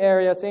the same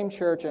area, same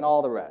church, and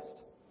all the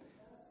rest.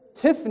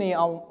 Tiffany,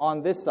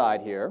 on this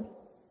side here,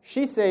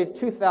 she saves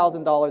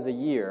 $2,000 a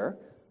year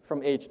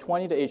from age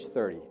 20 to age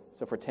 30,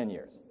 so for 10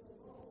 years.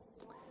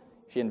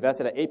 She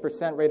invested at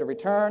 8% rate of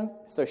return,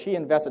 so she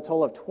invests a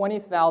total of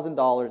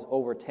 $20,000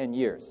 over 10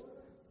 years.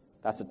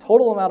 That's the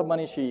total amount of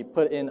money she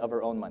put in of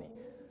her own money.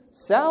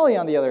 Sally,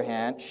 on the other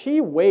hand,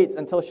 she waits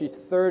until she's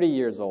 30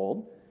 years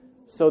old.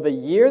 So the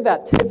year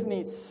that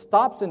Tiffany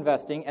stops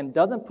investing and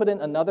doesn't put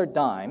in another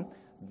dime,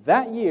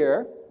 that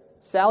year,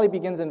 Sally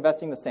begins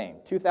investing the same,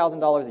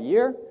 $2,000 a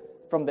year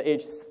from the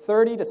age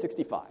 30 to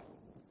 65.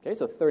 Okay,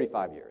 so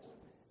 35 years.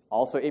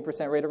 Also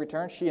 8% rate of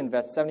return, she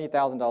invests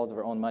 $70,000 of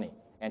her own money.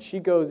 And she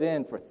goes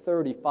in for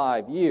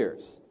 35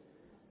 years.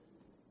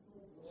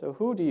 So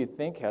who do you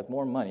think has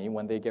more money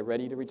when they get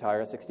ready to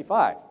retire at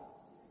 65?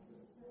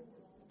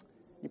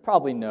 You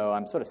probably know.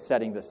 I'm sort of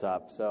setting this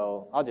up,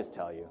 so I'll just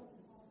tell you.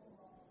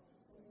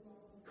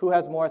 Who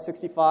has more at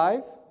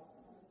 65?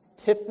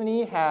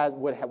 Tiffany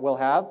will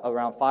have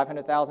around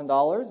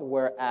 $500,000,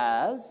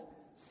 whereas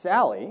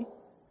Sally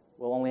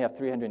will only have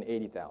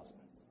 $380,000.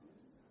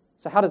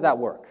 So how does that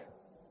work?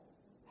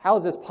 How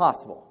is this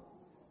possible?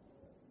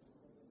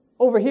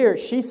 Over here,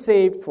 she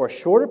saved for a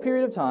shorter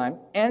period of time,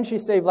 and she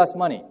saved less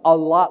money, a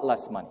lot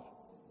less money.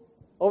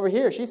 Over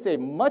here, she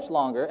saved much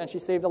longer, and she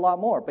saved a lot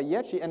more, but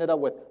yet she ended up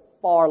with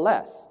far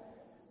less.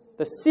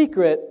 The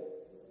secret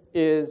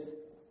is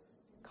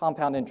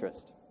compound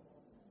interest.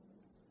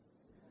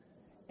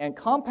 And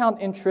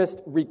compound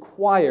interest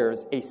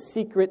requires a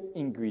secret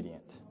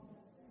ingredient,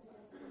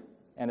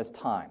 and it's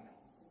time.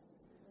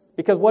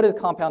 Because what is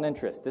compound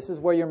interest? This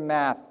is where your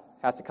math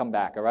has to come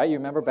back, all right? You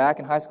remember back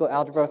in high school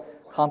algebra,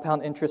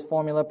 compound interest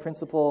formula,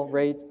 principal,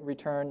 rate,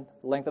 return,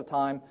 length of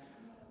time.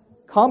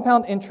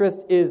 Compound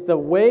interest is the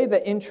way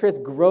the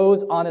interest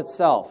grows on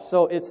itself.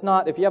 So it's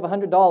not, if you have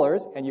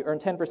 $100 and you earn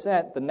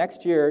 10%, the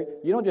next year,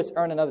 you don't just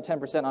earn another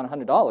 10% on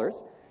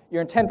 $100. You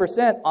earn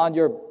 10% on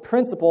your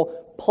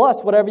principal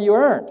plus whatever you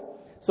earned.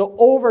 So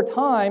over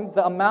time,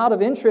 the amount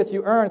of interest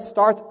you earn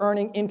starts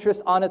earning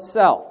interest on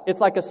itself.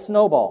 It's like a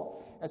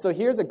snowball. And so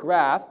here's a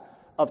graph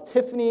of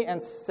Tiffany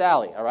and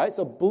Sally, all right?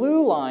 So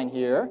blue line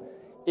here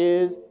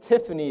is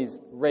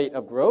Tiffany's rate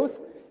of growth,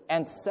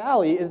 and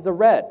Sally is the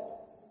red.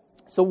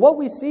 So what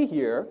we see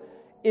here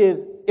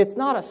is it's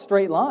not a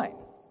straight line.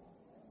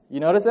 You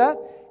notice that?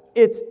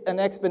 It's an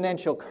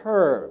exponential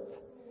curve.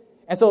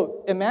 And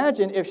so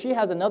imagine if she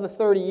has another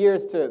 30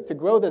 years to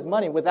grow this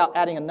money without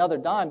adding another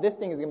dime, this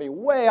thing is going to be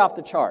way off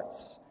the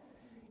charts.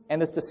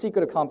 And it's the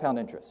secret of compound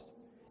interest.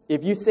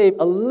 If you save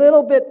a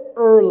little bit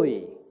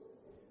early,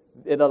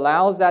 it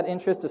allows that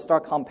interest to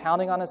start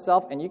compounding on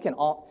itself, and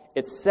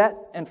it's set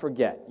and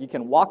forget. You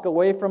can walk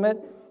away from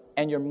it,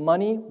 and your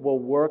money will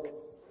work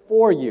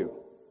for you.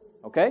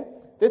 Okay?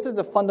 This is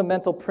a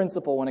fundamental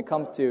principle when it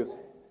comes to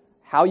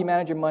how you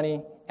manage your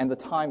money and the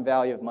time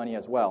value of money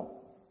as well.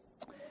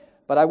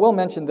 But I will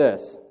mention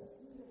this,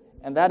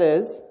 and that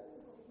is,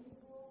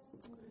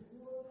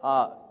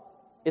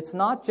 it's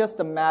not just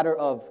a matter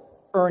of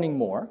earning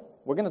more.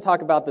 We're going to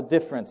talk about the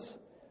difference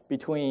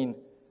between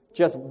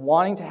just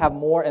wanting to have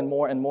more and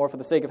more and more for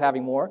the sake of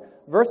having more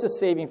versus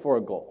saving for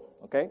a goal,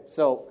 okay?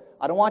 So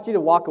I don't want you to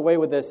walk away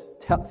with this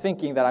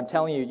thinking that I'm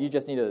telling you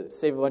just need to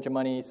save a bunch of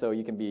money so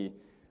you can be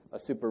a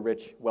super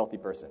rich, wealthy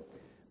person.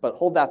 But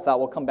hold that thought.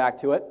 We'll come back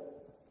to it.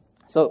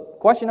 So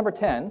question number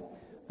 10,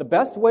 the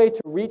best way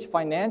to reach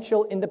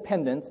financial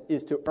independence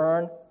is to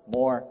earn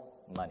more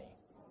money.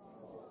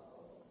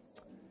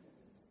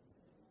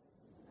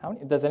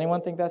 Does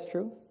anyone think that's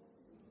true?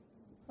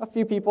 A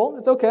few people.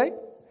 It's okay.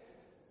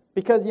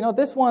 Because,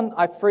 this one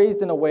I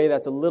phrased in a way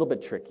that's a little bit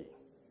tricky,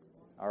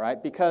 all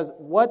right? Because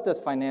what does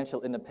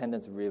financial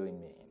independence really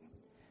mean?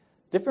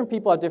 Different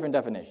people have different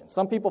definitions.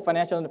 Some people,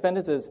 financial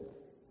independence is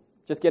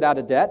just get out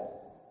of debt,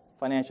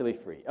 financially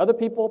free. Other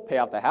people, pay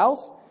off the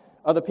house.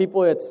 Other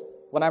people, it's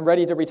when I'm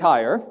ready to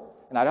retire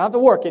and I don't have to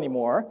work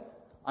anymore,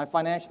 I'm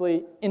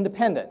financially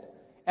independent.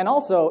 And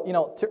also,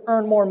 to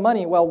earn more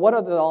money, well, what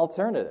are the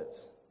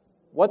alternatives?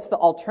 What's the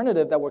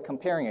alternative that we're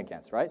comparing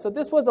against, right? So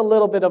this was a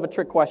little bit of a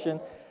trick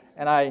question.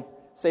 And I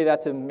say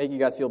that to make you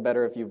guys feel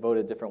better if you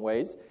voted different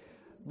ways.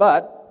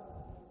 But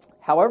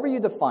however you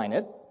define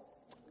it,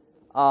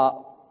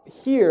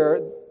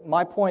 here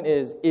my point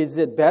is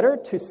it better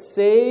to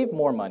save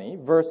more money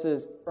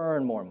versus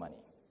earn more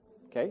money?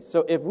 Okay,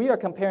 so if we are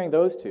comparing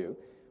those two,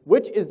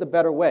 which is the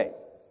better way?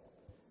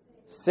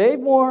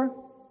 Save more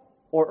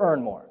or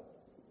earn more?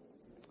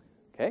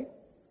 Okay,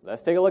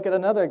 let's take a look at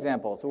another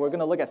example. So we're going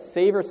to look at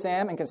Saver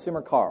Sam and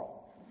Consumer Carl.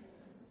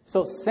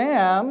 So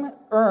Sam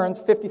earns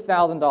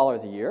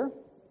 $50,000 a year.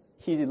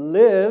 He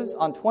lives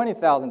on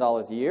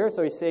 $20,000 a year,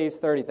 so he saves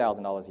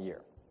 $30,000 a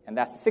year. And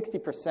that's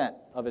 60%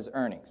 of his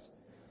earnings.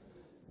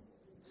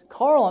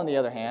 Carl, on the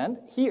other hand,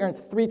 he earns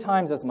 3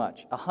 times as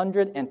much,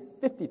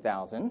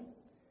 $150,000.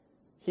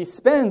 He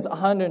spends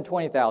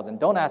 $120,000.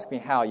 Don't ask me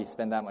how you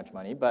spend that much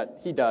money,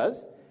 but he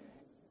does.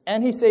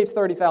 And he saves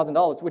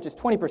 $30,000, which is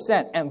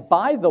 20%. And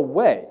by the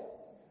way,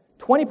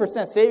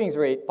 20% savings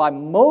rate by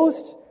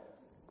most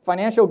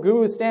financial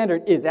guru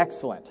standard is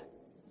excellent.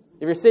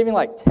 If you're saving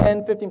like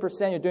 10,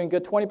 15%, you're doing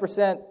good.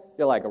 20%,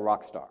 you're like a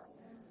rock star.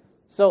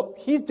 So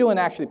he's doing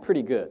actually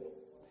pretty good.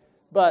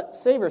 But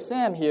Saver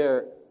Sam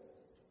here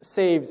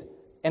saves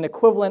an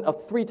equivalent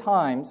of 3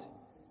 times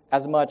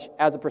as much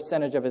as a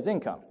percentage of his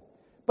income.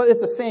 But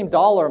it's the same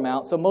dollar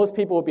amount, so most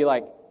people would be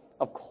like,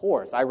 of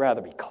course, I'd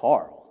rather be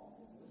Carl.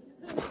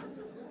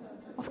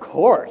 Of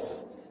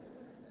course.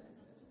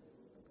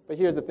 But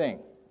here's the thing.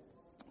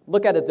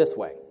 Look at it this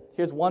way.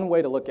 Here's one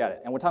way to look at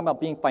it. And we're talking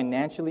about being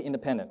financially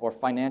independent or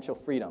financial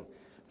freedom.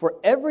 For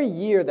every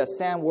year that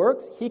Sam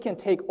works, he can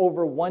take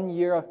over 1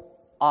 year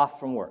off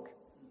from work.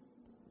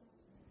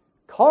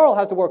 Carl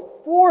has to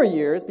work 4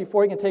 years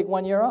before he can take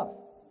 1 year off.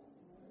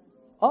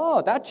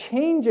 Oh, that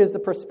changes the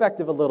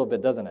perspective a little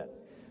bit, doesn't it?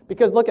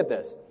 Because look at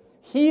this.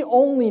 He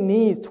only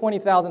needs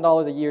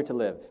 $20,000 a year to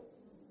live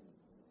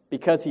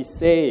because he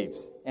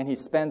saves and he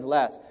spends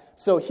less.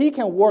 So he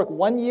can work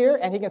 1 year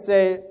and he can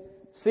say,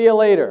 see you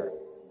later.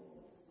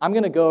 I'm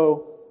going to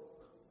go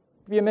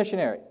be a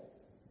missionary.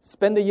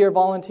 Spend a year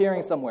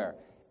volunteering somewhere.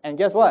 And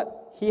guess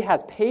what? He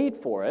has paid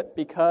for it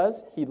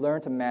because he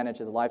learned to manage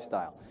his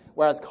lifestyle.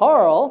 Whereas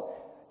Carl,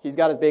 he's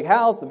got his big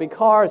house, the big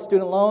car, his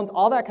student loans,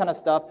 all that kind of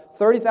stuff,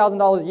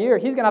 $30,000 a year.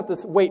 He's going to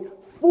have to wait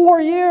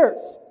 4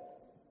 years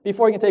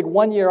before he can take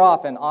 1 year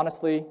off. And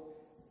honestly,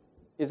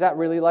 is that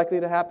really likely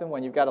to happen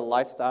when you've got a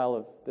lifestyle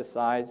of this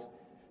size?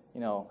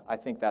 I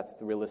think that's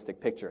the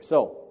realistic picture.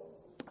 So,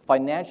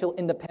 financial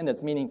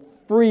independence, meaning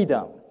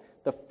freedom.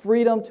 The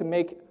freedom to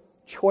make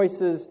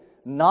choices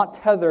not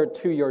tethered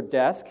to your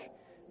desk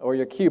or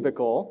your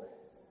cubicle.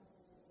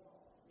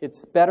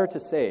 It's better to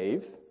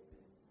save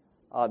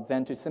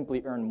than to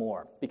simply earn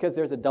more because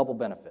there's a double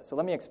benefit. So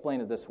let me explain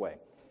it this way.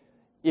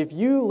 If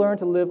you learn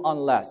to live on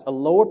less, a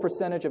lower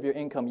percentage of your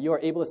income, you are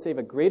able to save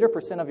a greater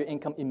percent of your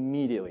income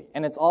immediately.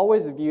 And it's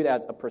always viewed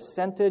as a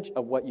percentage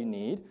of what you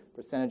need,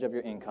 percentage of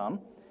your income.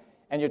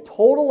 And your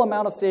total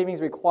amount of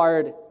savings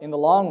required in the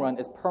long run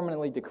is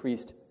permanently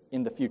decreased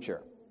in the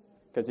future.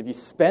 Because if you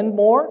spend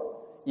more,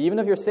 even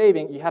if you're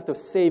saving, you have to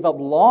save up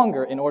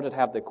longer in order to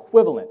have the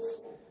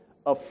equivalence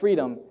of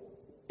freedom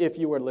if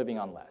you were living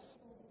on less.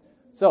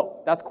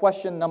 So that's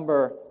question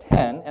number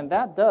 10, and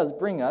that does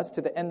bring us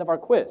to the end of our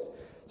quiz.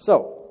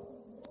 So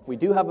we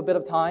do have a bit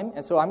of time,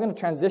 and so I'm going to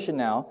transition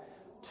now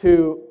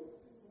to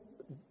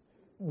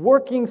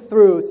working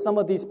through some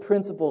of these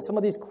principles, some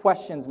of these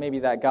questions maybe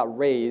that got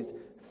raised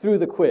through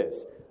the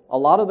quiz. A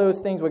lot of those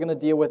things we're going to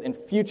deal with in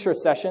future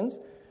sessions,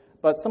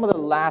 but some of the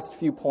last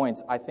few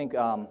points I think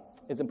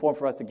it's important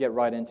for us to get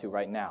right into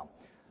right now.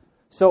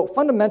 So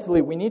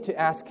fundamentally, we need to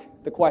ask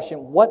the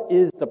question, what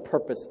is the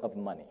purpose of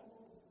money?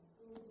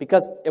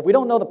 Because if we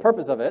don't know the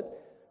purpose of it,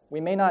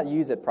 we may not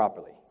use it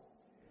properly.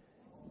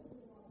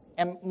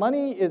 And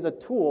money is a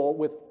tool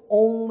with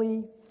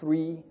only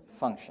 3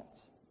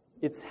 functions.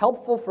 It's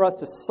helpful for us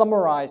to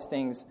summarize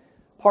things,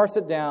 parse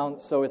it down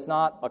so it's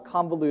not a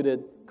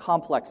convoluted,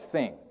 complex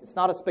thing. It's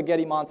not a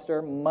spaghetti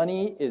monster.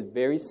 Money is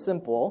very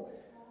simple.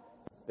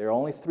 There are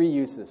only 3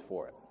 uses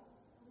for it.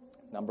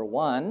 Number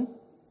 1,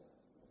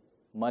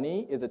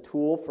 money is a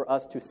tool for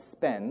us to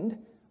spend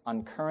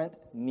on current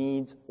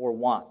needs or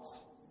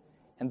wants.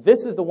 And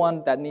this is the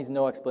one that needs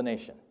no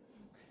explanation.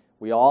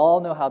 We all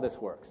know how this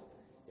works.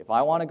 If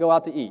I want to go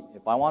out to eat,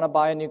 if I want to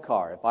buy a new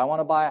car, if I want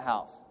to buy a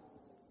house,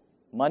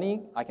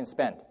 money I can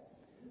spend.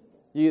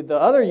 The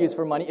other use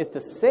for money is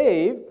to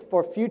save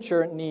for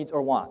future needs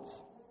or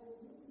wants.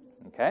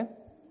 Okay?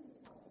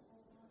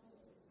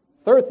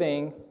 Third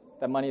thing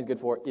that money is good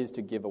for is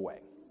to give away.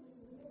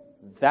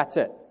 That's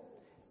it.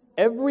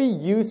 Every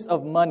use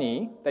of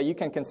money that you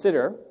can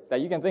consider,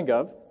 that you can think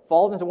of,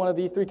 falls into one of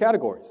these 3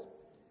 categories.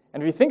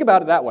 And if you think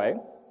about it that way,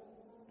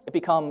 it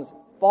becomes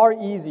far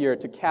easier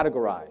to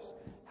categorize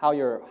how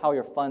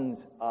your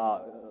funds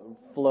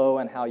flow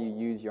and how you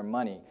use your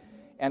money.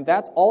 And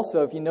that's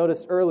also, if you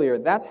noticed earlier,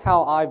 that's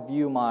how I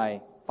view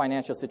my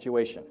financial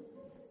situation.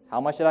 How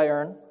much did I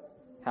earn?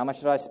 How much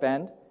did I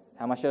spend?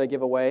 How much did I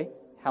give away?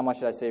 How much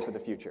did I save for the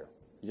future?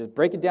 You just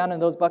break it down in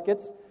those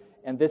buckets,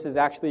 and this is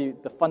actually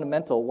the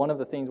fundamental, one of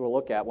the things we'll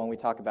look at when we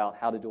talk about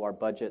how to do our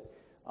budget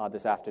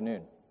this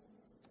afternoon.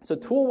 So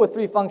tool with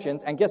 3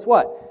 functions, and guess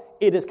what?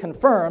 It is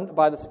confirmed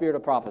by the spirit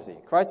of prophecy.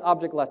 Christ's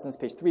Object Lessons,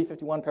 page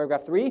 351,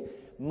 paragraph 3.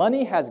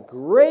 Money has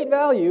great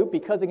value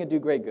because it can do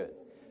great good.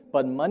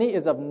 But money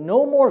is of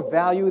no more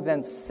value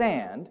than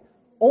sand,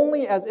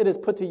 only as it is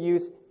put to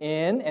use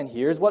in, and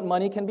here's what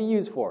money can be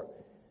used for.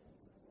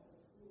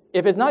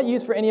 If it's not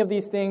used for any of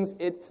these things,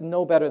 it's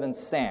no better than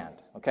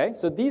sand. Okay?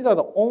 So these are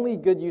the only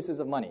good uses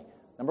of money.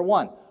 Number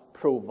 1,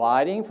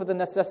 providing for the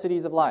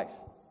necessities of life.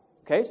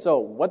 Okay, so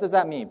what does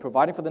that mean?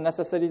 Providing for the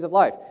necessities of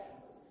life.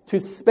 To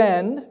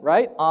spend,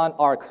 right, on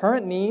our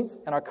current needs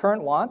and our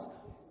current wants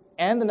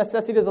and the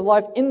necessities of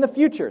life in the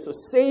future. So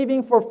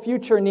saving for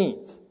future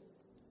needs.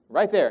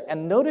 Right there.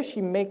 And notice she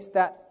makes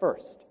that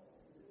first.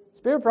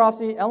 Spirit of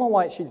Prophecy, Ellen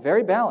White, she's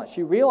very balanced.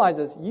 She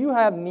realizes you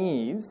have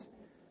needs.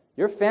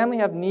 Your family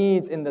have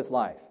needs in this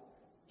life.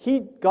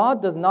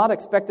 God does not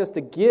expect us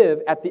to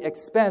give at the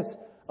expense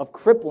of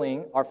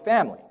crippling our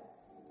family.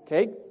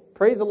 Okay?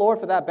 Praise the Lord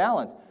for that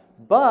balance.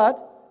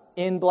 But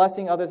in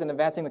blessing others and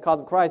advancing the cause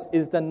of Christ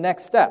is the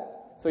next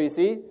step. So you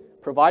see,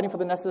 providing for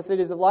the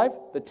necessities of life,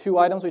 the 2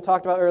 items we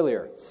talked about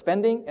earlier,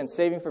 spending and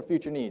saving for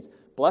future needs.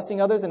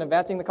 blessing others and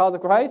advancing the cause of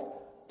Christ?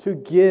 To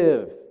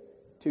give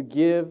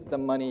the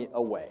money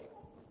away.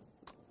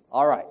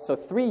 All right, so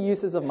 3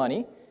 uses of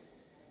money.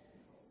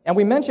 And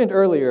we mentioned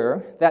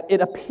earlier that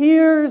it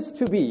appears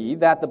to be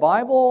that the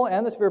Bible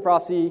and the Spirit of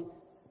Prophecy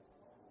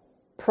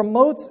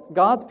promotes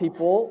God's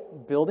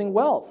people building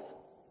wealth.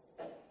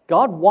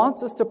 God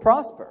wants us to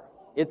prosper.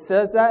 It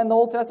says that in the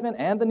Old Testament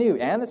and the New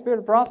and the Spirit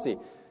of Prophecy.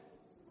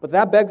 But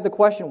that begs the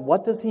question,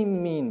 what does he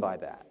mean by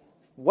that?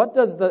 What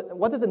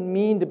does it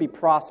mean to be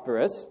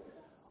prosperous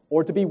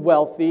or to be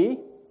wealthy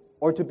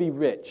or to be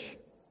rich?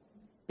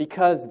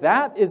 Because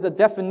that is a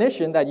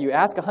definition that you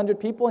ask 100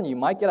 people and you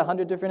might get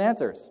 100 different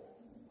answers.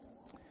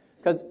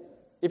 Because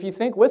if you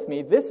think with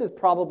me, this is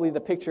probably the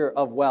picture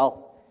of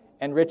wealth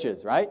and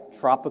riches, right?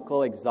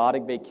 Tropical,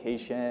 exotic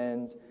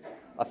vacations,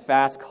 a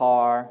fast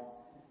car.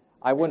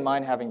 I wouldn't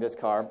mind having this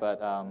car, but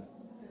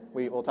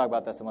we'll talk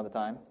about that some other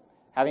time.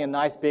 Having a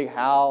nice big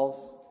house,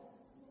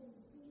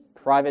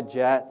 private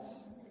jets.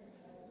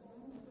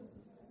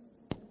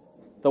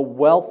 The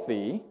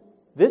wealthy,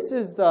 this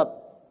is the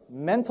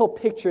mental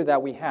picture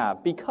that we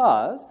have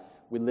because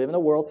we live in a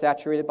world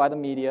saturated by the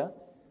media.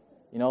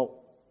 You know,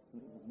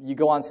 you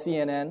go on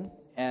CNN,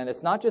 and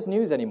it's not just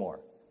news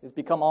anymore. It's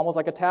become almost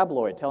like a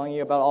tabloid, telling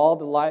you about all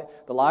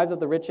the lives of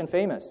the rich and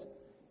famous.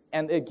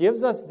 And it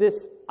gives us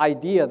this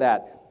idea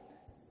that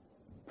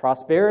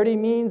prosperity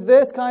means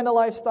this kind of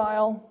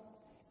lifestyle.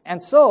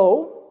 And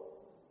so,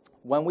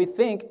 when we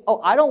think, oh,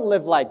 I don't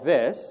live like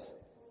this,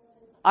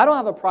 I don't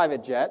have a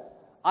private jet,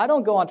 I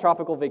don't go on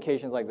tropical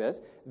vacations like this,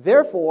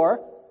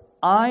 therefore,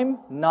 I'm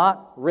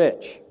not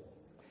rich.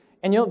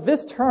 And you know,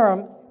 this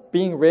term,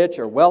 being rich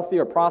or wealthy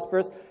or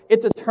prosperous,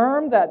 it's a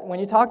term that when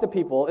you talk to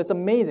people, it's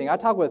amazing. I've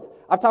talked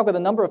with a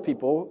number of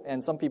people,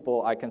 and some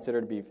people I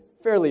consider to be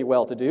fairly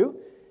well-to-do,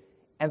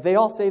 and they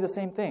all say the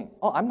same thing.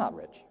 Oh, I'm not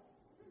rich.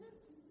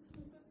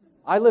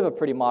 I live a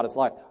pretty modest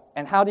life.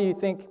 And how do you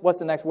think, what's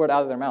the next word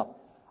out of their mouth?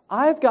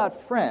 I've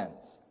got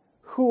friends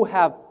who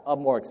have a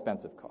more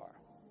expensive car.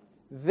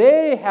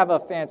 They have a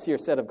fancier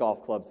set of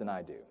golf clubs than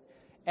I do.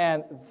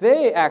 And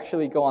they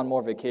actually go on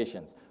more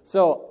vacations.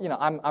 So, you know,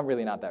 I'm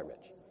really not that rich.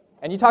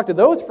 And you talk to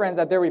those friends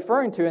that they're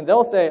referring to, and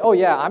they'll say, oh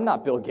yeah, I'm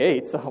not Bill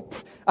Gates, so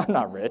I'm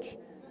not rich.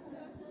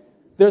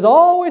 There's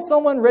always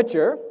someone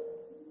richer,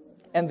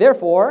 and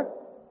therefore,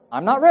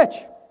 I'm not rich,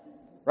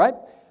 right?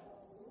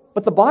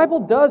 But the Bible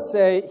does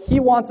say he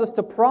wants us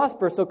to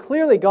prosper, so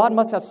clearly God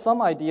must have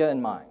some idea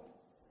in mind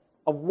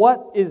of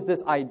what is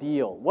this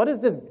ideal? What is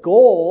this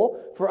goal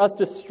for us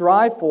to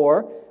strive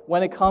for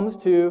when it comes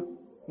to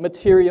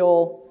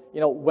material,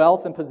 you know,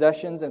 wealth and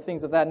possessions and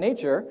things of that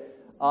nature?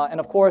 And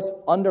of course,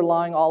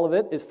 underlying all of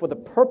it is for the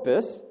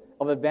purpose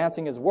of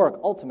advancing his work,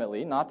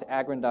 ultimately, not to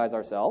aggrandize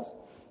ourselves.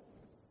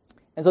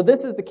 And so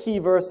this is the key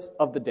verse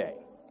of the day,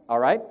 all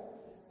right?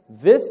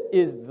 This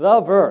is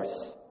the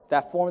verse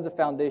that forms the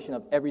foundation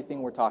of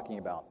everything we're talking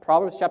about.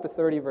 Proverbs chapter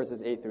 30,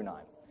 verses 8 through 9.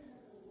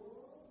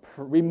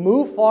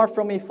 Remove far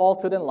from me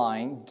falsehood and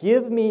lying.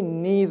 Give me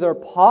neither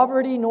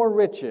poverty nor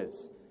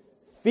riches.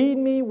 Feed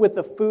me with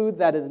the food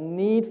that is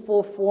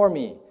needful for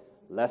me,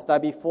 lest I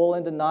be full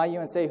and deny you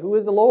and say, who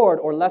is the Lord?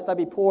 Or lest I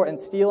be poor and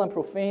steal and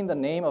profane the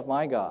name of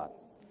my God.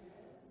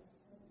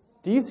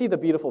 Do you see the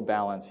beautiful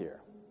balance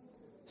here?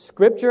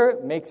 Scripture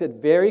makes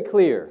it very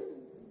clear.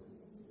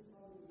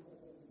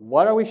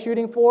 What are we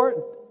shooting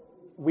for?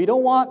 We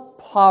don't want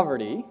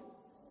poverty.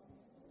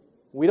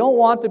 We don't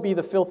want to be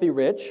the filthy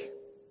rich.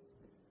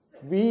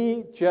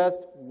 We just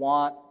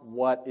want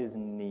what is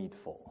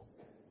needful.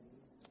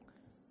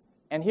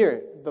 And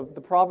here, the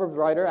Proverbs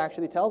writer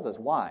actually tells us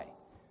why.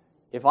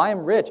 If I am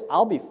rich,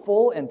 I'll be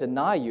full and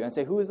deny you and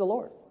say, who is the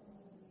Lord?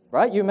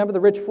 Right? You remember the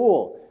rich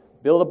fool.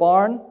 Build a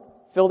barn,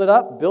 filled it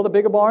up, build a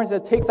bigger barn,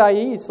 said, take thy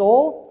ease,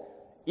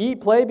 soul, eat,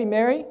 play, be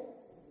merry.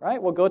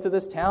 Right? We'll go to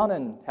this town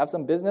and have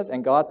some business,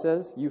 and God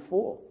says, you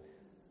fool.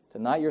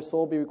 Tonight your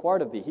soul be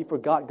required of thee. He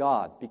forgot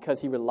God because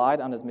he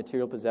relied on his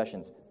material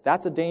possessions.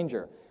 That's a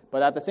danger.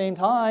 But at the same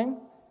time,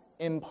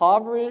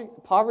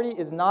 poverty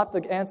is not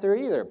the answer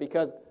either,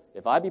 because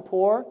if I be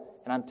poor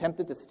and I'm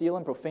tempted to steal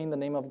and profane the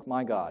name of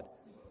my God,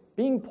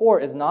 being poor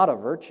is not a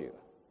virtue.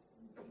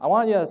 I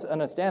want you to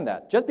understand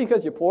that. Just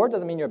because you're poor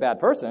doesn't mean you're a bad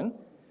person,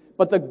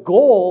 but the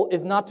goal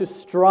is not to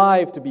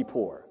strive to be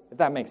poor, if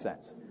that makes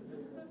sense.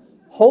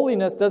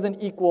 Holiness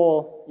doesn't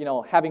equal,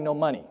 having no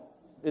money.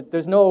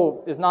 It's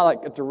not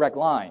like a direct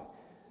line.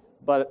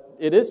 But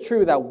it is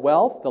true that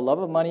wealth, the love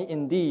of money,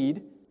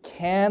 indeed,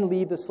 can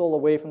lead the soul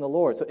away from the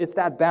Lord. So it's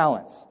that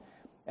balance.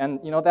 And,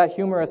 that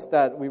humorist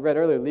that we read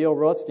earlier, Leo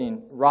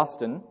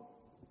Rostin,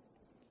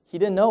 he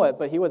didn't know it,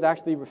 but he was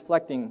actually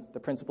reflecting the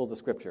principles of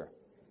Scripture.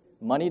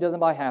 Money doesn't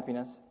buy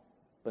happiness,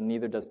 but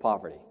neither does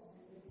poverty.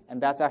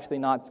 And that's actually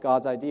not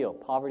God's ideal.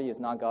 Poverty is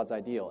not God's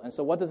ideal. And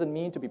so what does it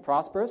mean to be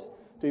prosperous,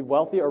 to be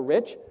wealthy or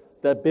rich?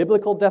 The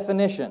biblical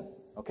definition,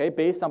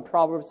 based on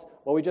Proverbs,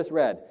 what we just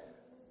read,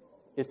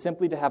 is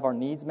simply to have our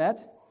needs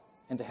met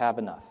and to have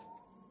enough.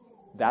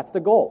 That's the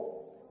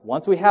goal.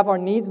 Once we have our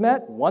needs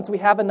met, once we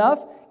have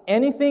enough,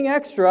 anything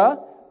extra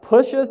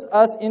pushes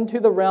us into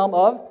the realm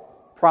of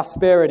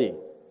prosperity.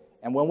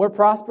 And when we're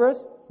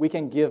prosperous, we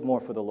can give more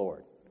for the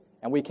Lord.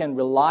 And we can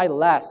rely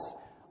less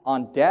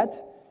on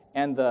debt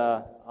and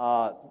the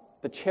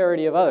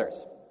charity of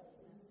others.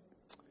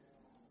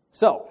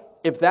 So,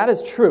 if that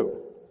is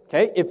true,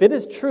 okay, if it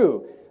is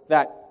true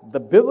that the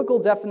biblical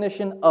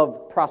definition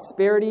of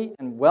prosperity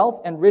and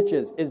wealth and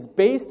riches is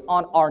based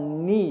on our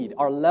need,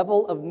 our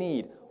level of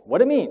need,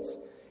 what it means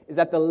is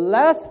that the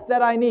less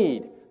that I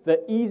need, the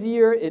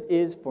easier it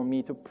is for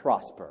me to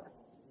prosper.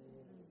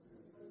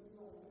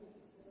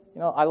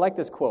 You know, I like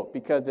this quote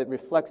because it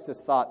reflects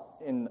this thought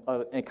in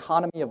an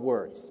economy of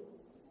words.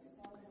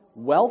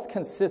 Wealth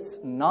consists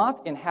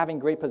not in having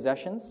great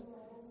possessions,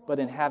 but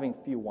in having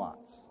few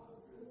wants.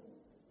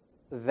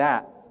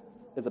 That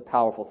is a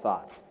powerful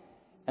thought.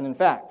 And in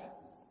fact,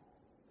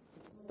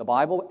 the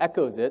Bible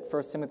echoes it,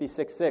 1 Timothy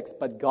 6:6,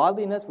 but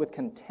godliness with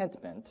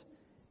contentment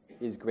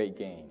is great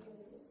gain.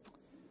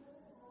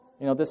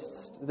 You know,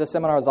 this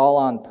seminar is all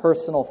on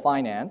personal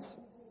finance,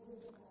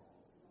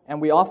 and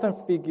we often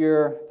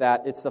figure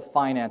that it's the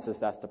finances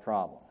that's the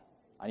problem.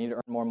 I need to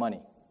earn more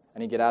money. I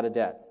need to get out of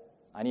debt.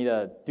 I need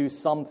to do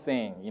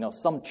something,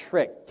 some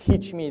trick.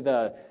 Teach me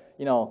the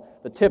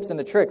tips and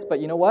the tricks. But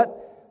you know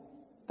what?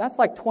 That's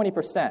like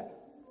 20%.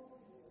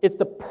 It's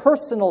the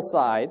personal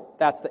side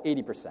that's the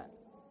 80%.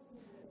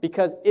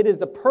 Because it is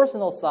the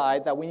personal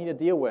side that we need to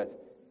deal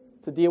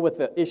with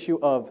the issue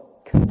of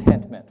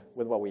contentment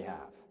with what we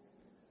have.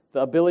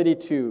 The ability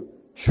to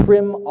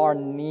trim our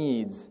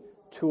needs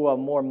to a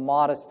more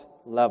modest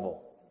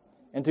level.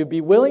 And to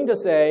be willing to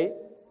say,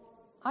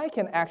 I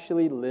can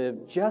actually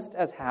live just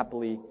as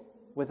happily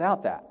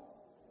without that.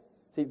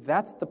 See,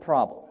 that's the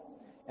problem.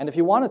 And if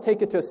you want to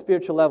take it to a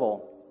spiritual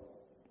level,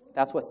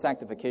 that's what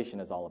sanctification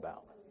is all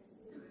about.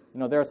 You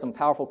know, there are some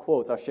powerful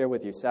quotes I'll share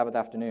with you Sabbath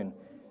afternoon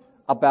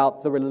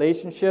about the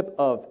relationship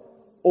of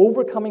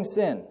overcoming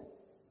sin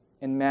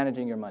and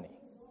managing your money.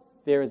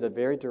 There is a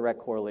very direct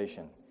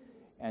correlation,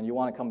 and you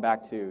want to come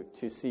back to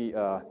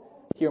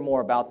hear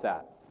more about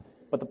that.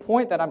 But the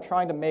point that I'm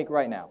trying to make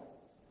right now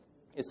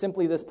is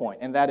simply this point,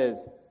 and that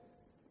is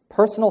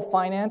personal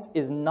finance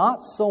is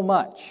not so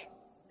much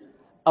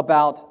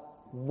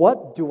about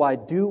what do I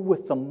do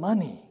with the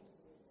money.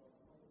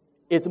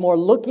 It's more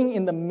looking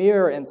in the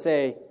mirror and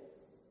say,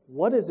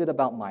 what is it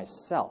about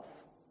myself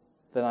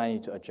that I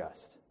need to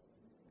adjust?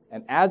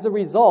 And as a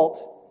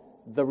result,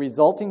 the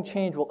resulting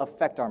change will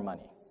affect our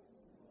money.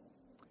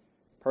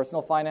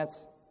 Personal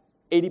finance,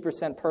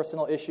 80%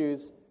 personal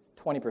issues,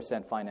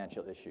 20%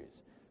 financial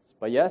issues.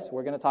 But yes,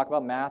 we're going to talk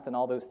about math and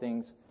all those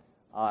things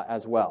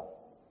as well.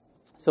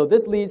 So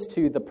this leads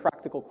to the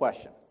practical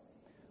question.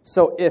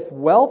 So if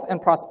wealth and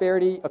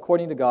prosperity,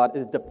 according to God,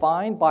 is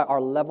defined by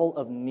our level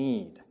of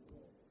need,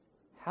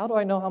 how do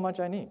I know how much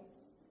I need?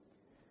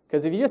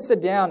 Because if you just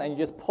sit down and you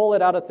just pull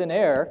it out of thin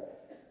air,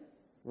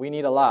 we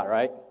need a lot,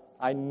 right?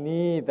 I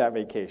need that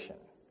vacation.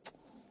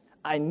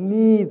 I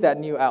need that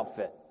new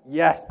outfit.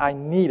 Yes, I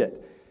need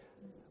it.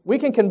 We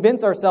can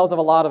convince ourselves of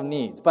a lot of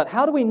needs, but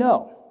how do we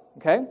know?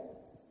 Okay?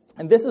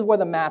 And this is where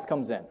the math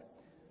comes in.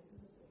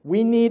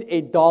 We need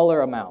a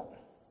dollar amount.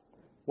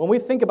 When we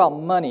think about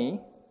money,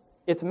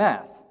 it's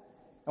math.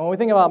 And when we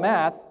think about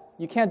math,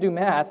 you can't do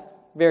math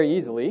very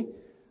easily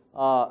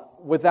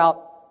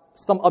without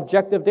some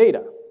objective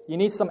data. You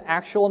need some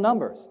actual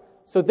numbers.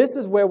 So this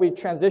is where we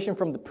transition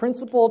from the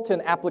principle to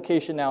an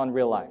application now in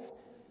real life.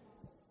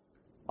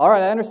 All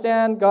right, I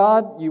understand,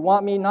 God, you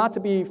want me not to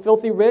be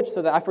filthy rich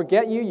so that I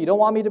forget you. You don't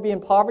want me to be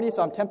in poverty,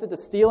 so I'm tempted to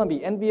steal and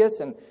be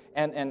envious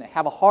and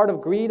have a heart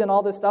of greed and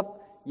all this stuff.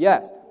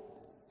 Yes.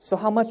 So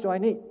how much do I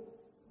need?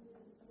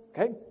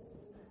 Okay?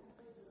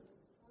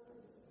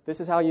 This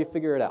is how you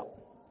figure it out.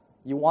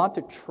 You want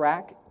to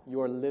track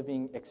your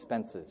living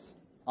expenses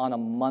on a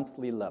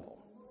monthly level.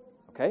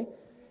 Okay?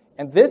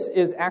 And this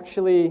is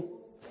actually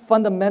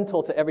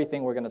fundamental to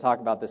everything we're going to talk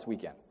about this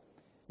weekend.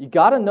 You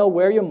got to know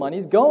where your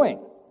money's going.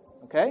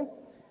 Okay?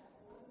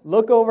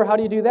 Look over, how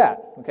do you do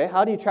that? Okay?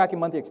 How do you track your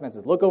monthly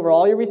expenses? Look over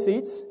all your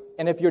receipts,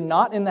 and if you're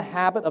not in the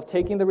habit of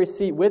taking the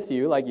receipt with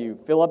you, like you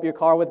fill up your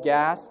car with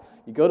gas,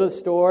 you go to the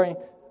store,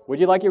 would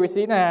you like your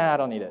receipt? Nah, I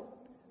don't need it.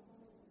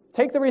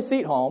 Take the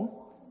receipt home,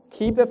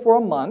 keep it for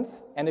a month,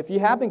 and if you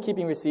have been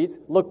keeping receipts,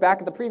 look back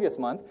at the previous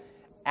month,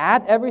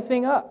 add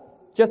everything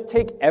up. Just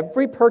take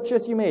every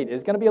purchase you made.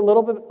 It's going to be a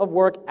little bit of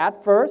work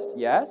at first,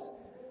 yes,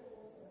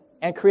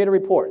 and create a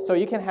report. So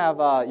you can have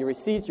your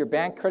receipts, your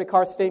bank credit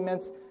card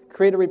statements,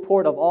 create a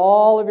report of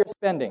all of your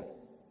spending.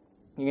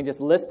 You can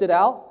just list it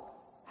out.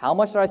 How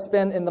much did I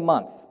spend in the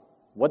month?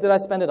 What did I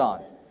spend it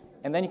on?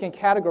 And then you can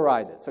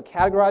categorize it. So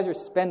categorize your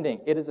spending.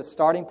 It is a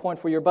starting point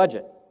for your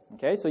budget.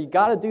 Okay, so you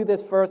got to do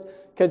this first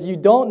because you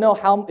don't know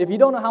how. If you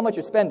don't know how much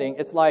you're spending,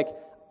 it's like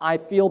I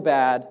feel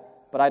bad,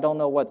 but I don't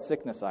know what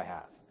sickness I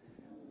have.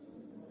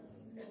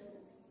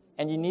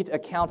 And you need to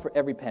account for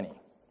every penny.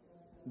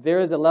 There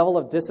is a level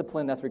of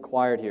discipline that's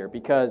required here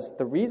because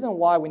the reason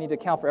why we need to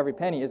account for every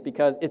penny is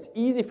because it's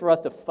easy for us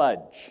to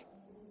fudge,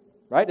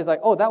 right? It's like,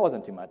 oh, that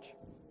wasn't too much.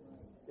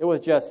 It was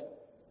just,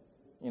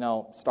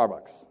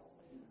 Starbucks.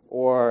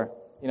 Or,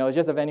 it's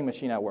just a vending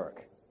machine at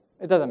work.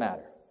 It doesn't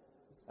matter.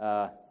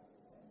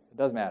 It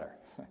does matter.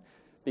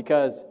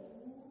 Because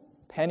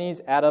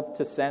pennies add up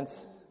to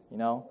cents,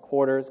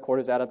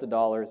 quarters add up to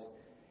dollars,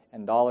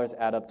 and dollars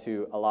add up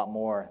to a lot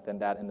more than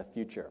that in the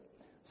future.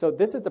 So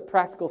this is the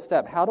practical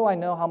step. How do I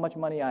know how much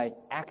money I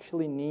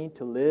actually need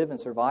to live and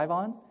survive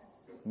on?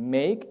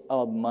 Make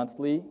a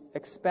monthly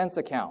expense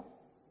account.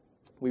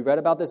 We read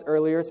about this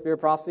earlier, Spirit of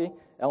Prophecy.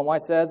 Ellen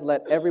White says,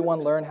 let everyone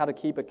learn how to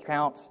keep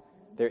accounts,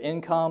 their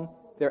income,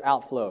 their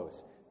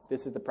outflows.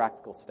 This is the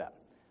practical step.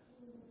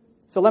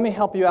 So let me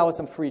help you out with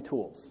some free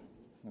tools.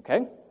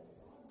 Okay?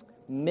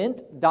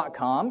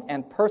 Mint.com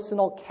and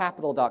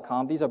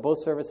personalcapital.com. These are both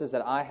services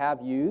that I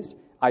have used.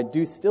 I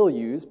do still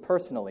use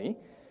personally.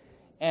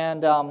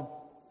 And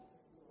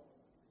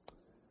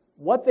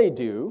what they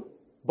do,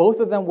 both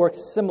of them work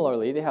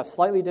similarly. They have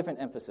slightly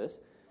different emphasis.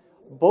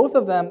 Both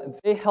of them,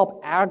 they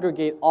help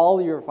aggregate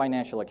all your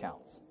financial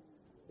accounts.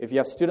 If you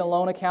have student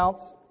loan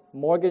accounts,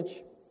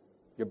 mortgage,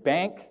 your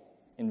bank,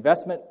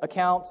 investment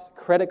accounts,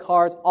 credit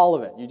cards, all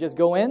of it. You just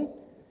go in,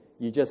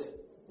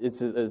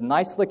 it's a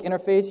nice slick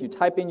interface. You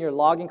type in your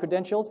login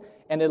credentials,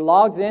 and it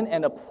logs in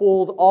and it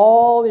pulls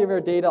all of your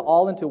data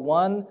all into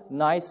one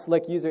nice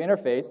slick user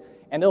interface,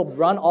 and it'll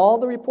run all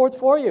the reports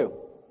for you.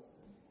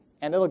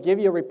 And it'll give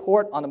you a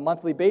report on a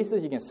monthly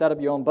basis. You can set up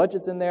your own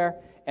budgets in there,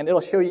 and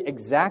it'll show you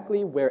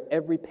exactly where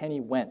every penny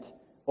went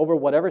over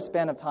whatever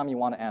span of time you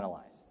want to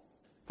analyze.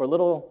 For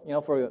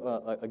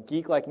for a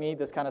geek like me,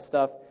 this kind of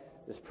stuff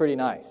is pretty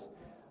nice.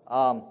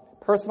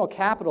 Personal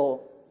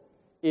Capital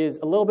is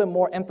a little bit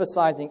more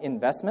emphasizing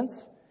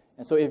investments.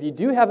 And so if you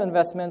do have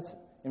investment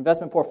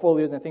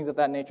portfolios and things of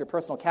that nature,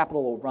 Personal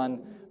Capital will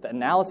run the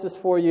analysis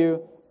for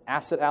you,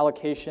 asset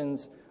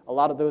allocations, a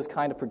lot of those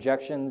kind of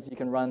projections. You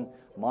can run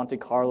Monte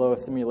Carlo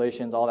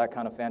simulations, all that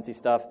kind of fancy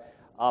stuff.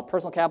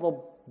 Personal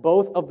Capital,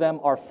 both of them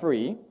are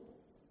free.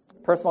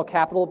 Personal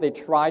Capital, they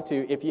try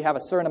to, if you have a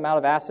certain amount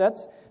of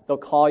assets, they'll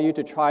call you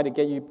to try to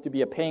get you to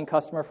be a paying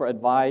customer for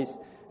advice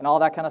and all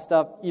that kind of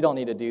stuff. You don't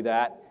need to do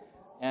that.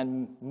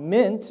 And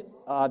Mint,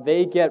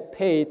 they get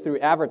paid through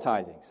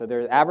advertising. So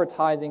there's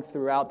advertising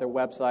throughout their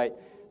website.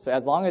 So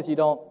as long as you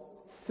don't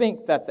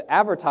think that the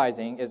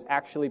advertising is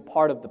actually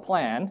part of the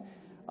plan,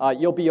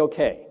 you'll be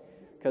okay.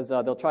 Because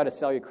they'll try to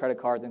sell you credit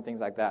cards and things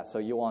like that. So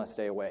you'll want to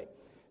stay away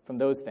from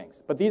those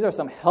things. But these are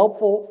some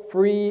helpful,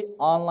 free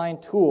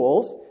online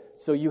tools,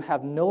 so you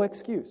have no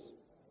excuse.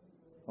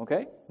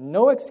 Okay?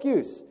 No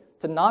excuse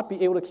to not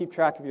be able to keep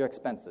track of your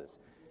expenses.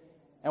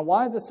 And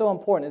why is this so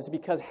important? It's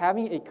because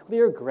having a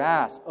clear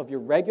grasp of your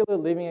regular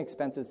living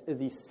expenses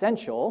is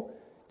essential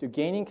to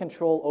gaining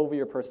control over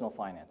your personal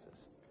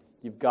finances.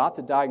 You've got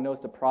to diagnose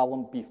the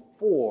problem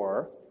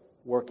before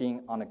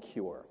working on a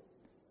cure.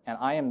 And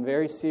I am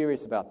very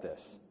serious about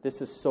this.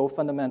 This is so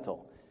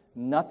fundamental.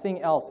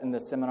 Nothing else in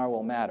this seminar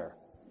will matter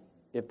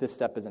if this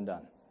step isn't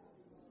done.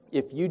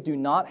 If you do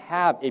not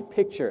have a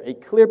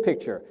clear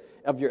picture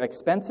of your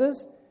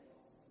expenses,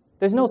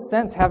 there's no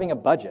sense having a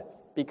budget,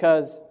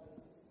 because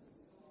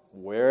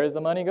where is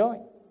the money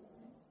going?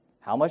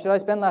 How much did I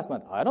spend last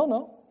month? I don't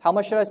know. How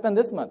much should I spend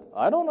this month?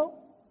 I don't know.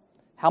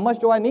 How much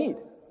do I need?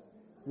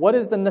 What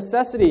is the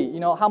necessity?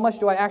 How much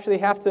do I actually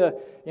have to,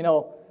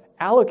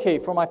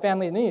 allocate for my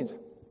family's needs?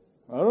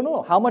 I don't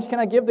know. How much can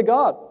I give to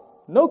God?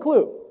 No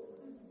clue,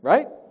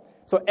 right?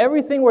 So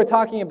everything we're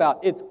talking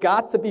about, it's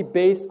got to be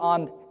based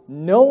on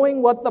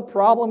knowing what the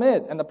problem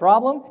is. And the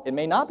problem, it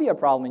may not be a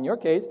problem in your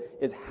case,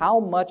 is how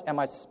much am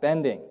I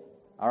spending?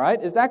 All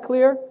right? Is that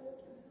clear?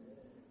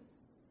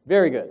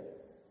 Very good.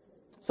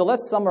 So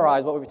let's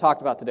summarize what we've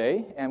talked about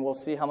today, and we'll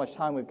see how much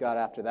time we've got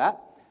after that.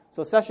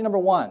 So session number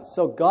 1.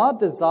 So God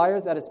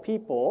desires his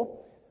people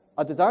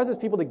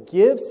to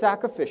give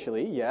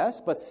sacrificially,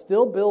 yes, but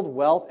still build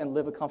wealth and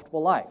live a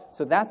comfortable life.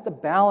 So that's the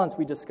balance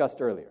we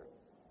discussed earlier.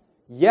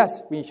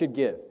 Yes, we should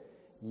give.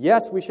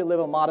 Yes, we should live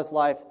a modest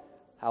life.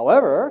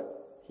 However,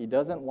 he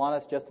doesn't want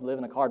us just to live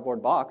in a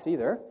cardboard box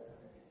either.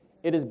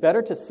 It is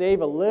better to save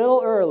a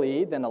little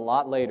early than a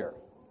lot later.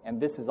 And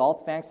this is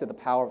all thanks to the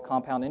power of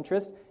compound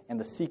interest and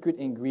the secret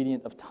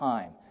ingredient of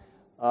time.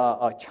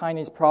 A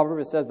Chinese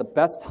proverb says the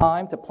best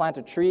time to plant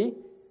a tree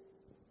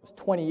was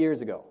 20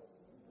 years ago.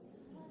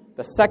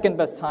 The second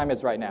best time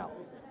is right now.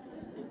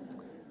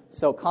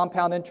 So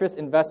compound interest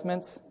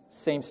investments,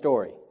 same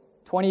story.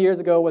 20 years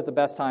ago was the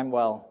best time.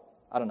 Well,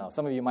 I don't know.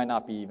 Some of you might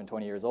not be even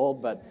 20 years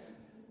old, but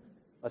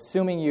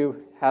assuming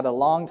you had a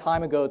long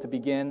time ago to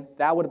begin,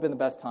 that would have been the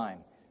best time.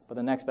 But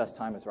the next best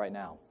time is right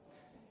now.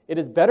 It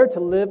is better to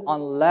live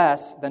on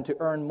less than to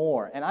earn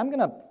more. And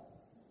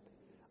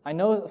I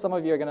know some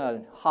of you are going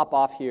to hop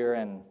off here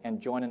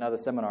and join another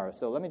seminar,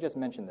 so let me just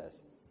mention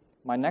this.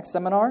 My next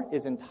seminar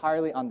is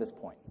entirely on this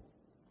point.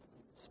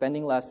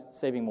 Spending less,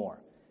 saving more.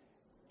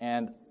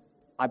 And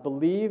I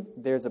believe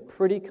there's a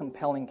pretty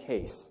compelling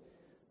case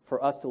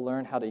for us to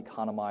learn how to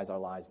economize our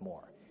lives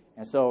more.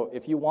 And so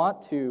if you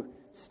want to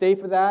stay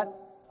for that,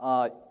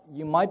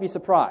 you might be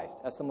surprised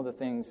at some of the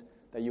things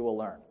that you will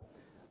learn.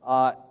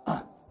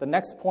 The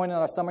next point in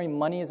our summary,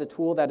 money is a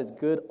tool that is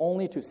good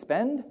only to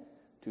spend,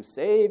 to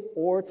save,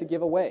 or to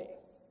give away.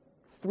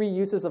 3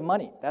 uses of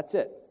money, that's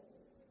it.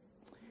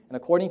 And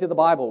according to the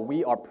Bible,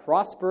 we are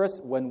prosperous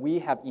when we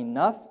have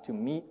enough to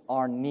meet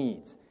our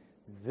needs.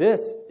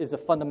 This is the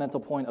fundamental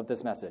point of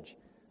this message.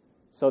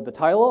 So the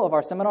title of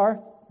our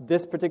seminar,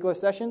 this particular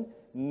session,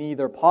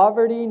 Neither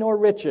Poverty Nor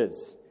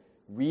Riches,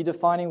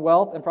 Redefining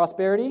Wealth and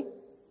Prosperity.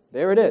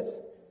 There it is.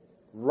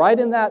 Right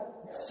in that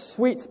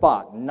sweet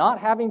spot. Not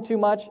having too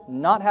much,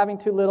 not having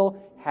too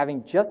little,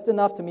 having just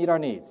enough to meet our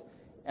needs.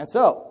 And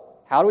so,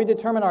 how do we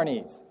determine our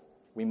needs?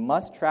 We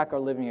must track our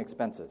living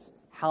expenses.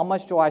 How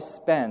much do I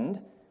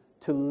spend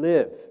to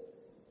live?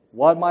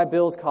 What my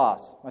bills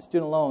cost, my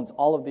student loans,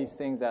 all of these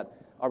things that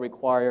are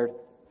required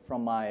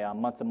from my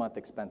month-to-month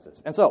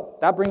expenses. And so,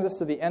 that brings us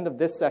to the end of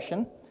this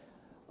session.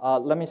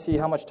 Let me see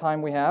how much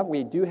time we have.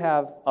 We do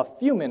have a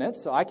few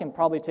minutes, so I can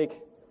probably take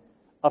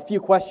a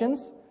few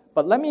questions.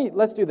 But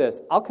let's do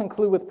this. I'll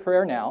conclude with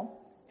prayer now.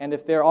 And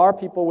if there are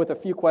people with a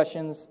few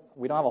questions,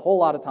 we don't have a whole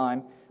lot of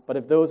time. But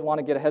if those want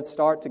to get a head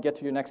start to get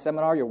to your next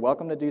seminar, you're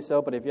welcome to do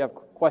so. But if you have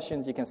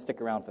questions, you can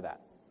stick around for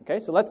that. Okay,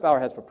 so let's bow our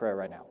heads for prayer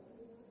right now.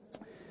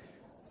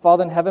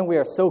 Father in heaven, we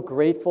are so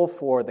grateful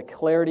for the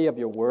clarity of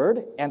your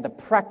word and the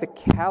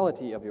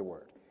practicality of your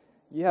word.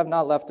 You have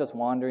not left us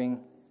wandering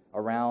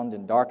around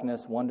in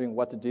darkness, wondering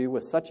what to do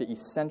with such an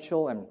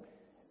essential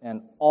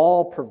and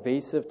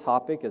all-pervasive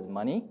topic as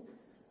money.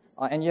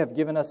 And you have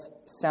given us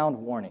sound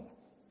warning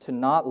to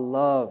not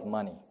love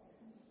money,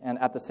 and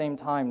at the same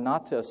time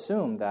not to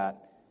assume that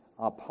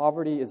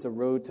poverty is a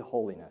road to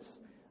holiness.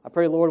 I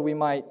pray, Lord, we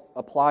might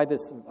apply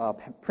this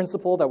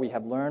principle that we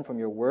have learned from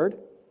your word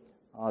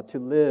to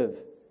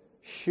live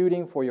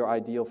shooting for your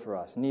ideal for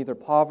us. Neither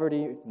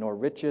poverty nor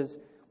riches.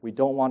 We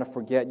don't want to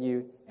forget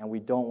you, and we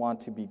don't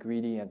want to be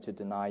greedy and to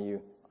deny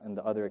you in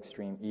the other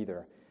extreme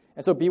either.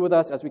 And so be with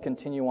us as we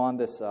continue on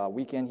this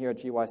weekend here at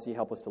GYC.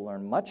 Help us to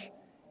learn much.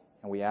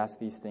 And we ask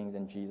these things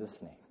in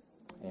Jesus' name.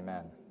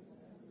 Amen.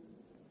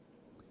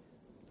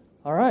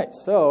 All right,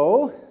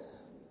 so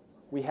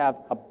we have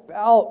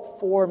about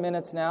 4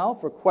 minutes now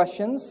for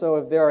questions. So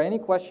if there are any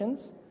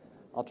questions,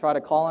 I'll try to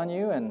call on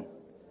you. And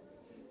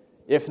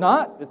if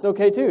not, it's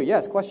okay too.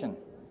 Yes, question.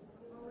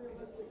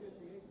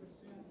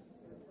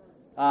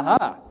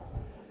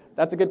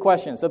 That's a good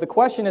question. So the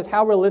question is,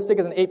 how realistic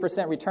is an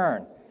 8%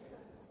 return?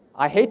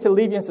 I hate to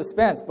leave you in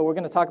suspense, but we're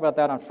going to talk about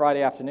that on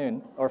Friday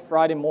afternoon or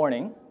Friday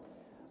morning.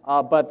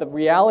 But the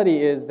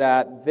reality is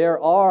that there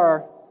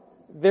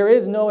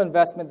is no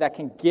investment that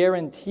can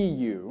guarantee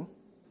you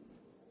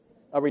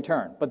a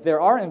return. But there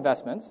are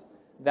investments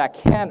that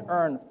can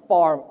earn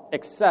far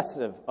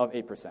excessive of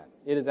 8%.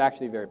 It is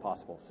actually very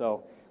possible.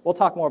 So we'll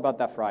talk more about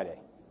that Friday.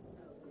 And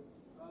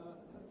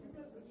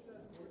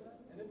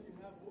if you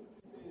have, what would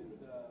you say is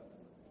a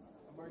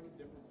market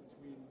difference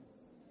between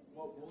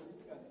what we'll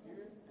discuss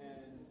here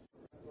and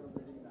sort of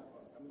reading that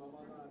book? I'm on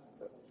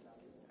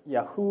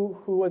Yeah, who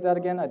was that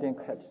again? I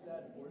didn't catch.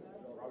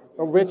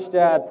 Rich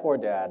Dad, Poor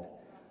Dad.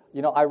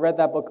 You know, I read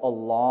that book a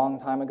long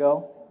time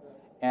ago,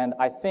 and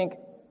I think,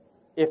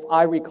 if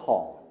I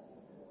recall,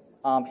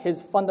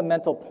 his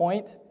fundamental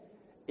point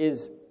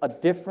is a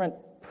different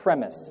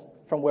premise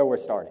from where we're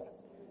starting.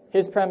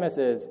 His premise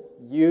is,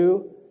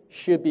 you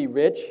should be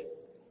rich,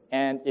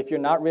 and if you're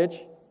not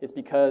rich, it's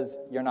because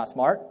you're not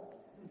smart.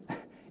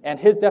 And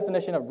his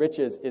definition of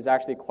riches is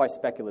actually quite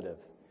speculative.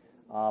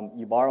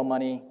 You borrow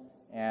money,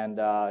 and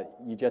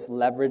you just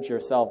leverage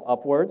yourself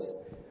upwards.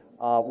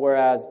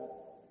 Whereas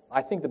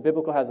I think the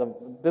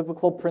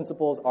biblical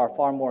principles are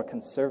far more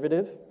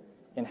conservative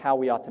in how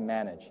we ought to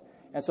manage.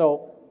 And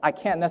so I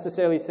can't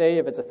necessarily say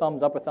if it's a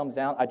thumbs up or thumbs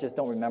down. I just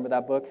don't remember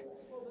that book.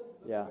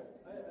 Yeah.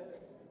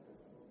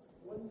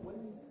 One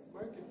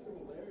market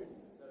similarity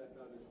that I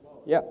found as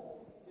well. Yeah.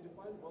 He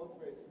defines wealth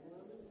very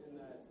similarly in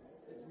that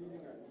it's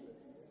meeting our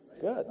needs. Right?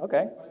 Good.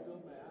 Okay. If I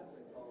build my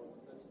asset column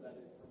such that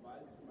it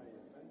provides for my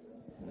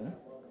expenses,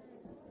 that's wealth.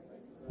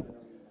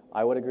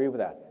 I would agree with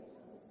that.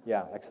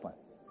 Yeah, excellent.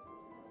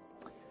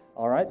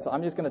 All right, so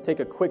I'm just going to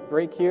take a quick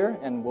break here,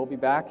 and we'll be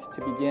back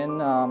to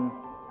begin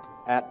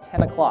at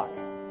 10 o'clock.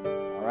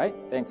 All right,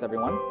 thanks,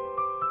 everyone.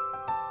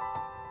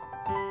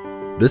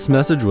 This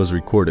message was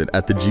recorded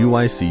at the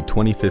GYC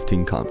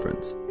 2015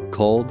 conference,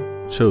 called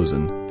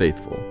Chosen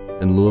Faithful,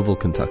 in Louisville,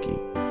 Kentucky.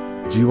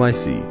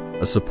 GYC,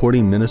 a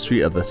supporting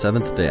ministry of the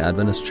Seventh-day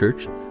Adventist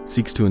Church,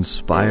 seeks to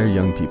inspire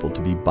young people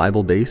to be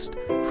Bible-based,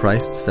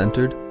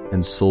 Christ-centered,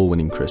 and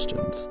soul-winning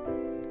Christians.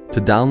 To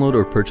download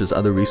or purchase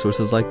other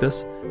resources like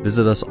this,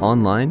 visit us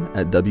online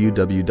at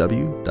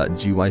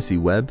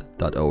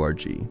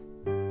www.gycweb.org.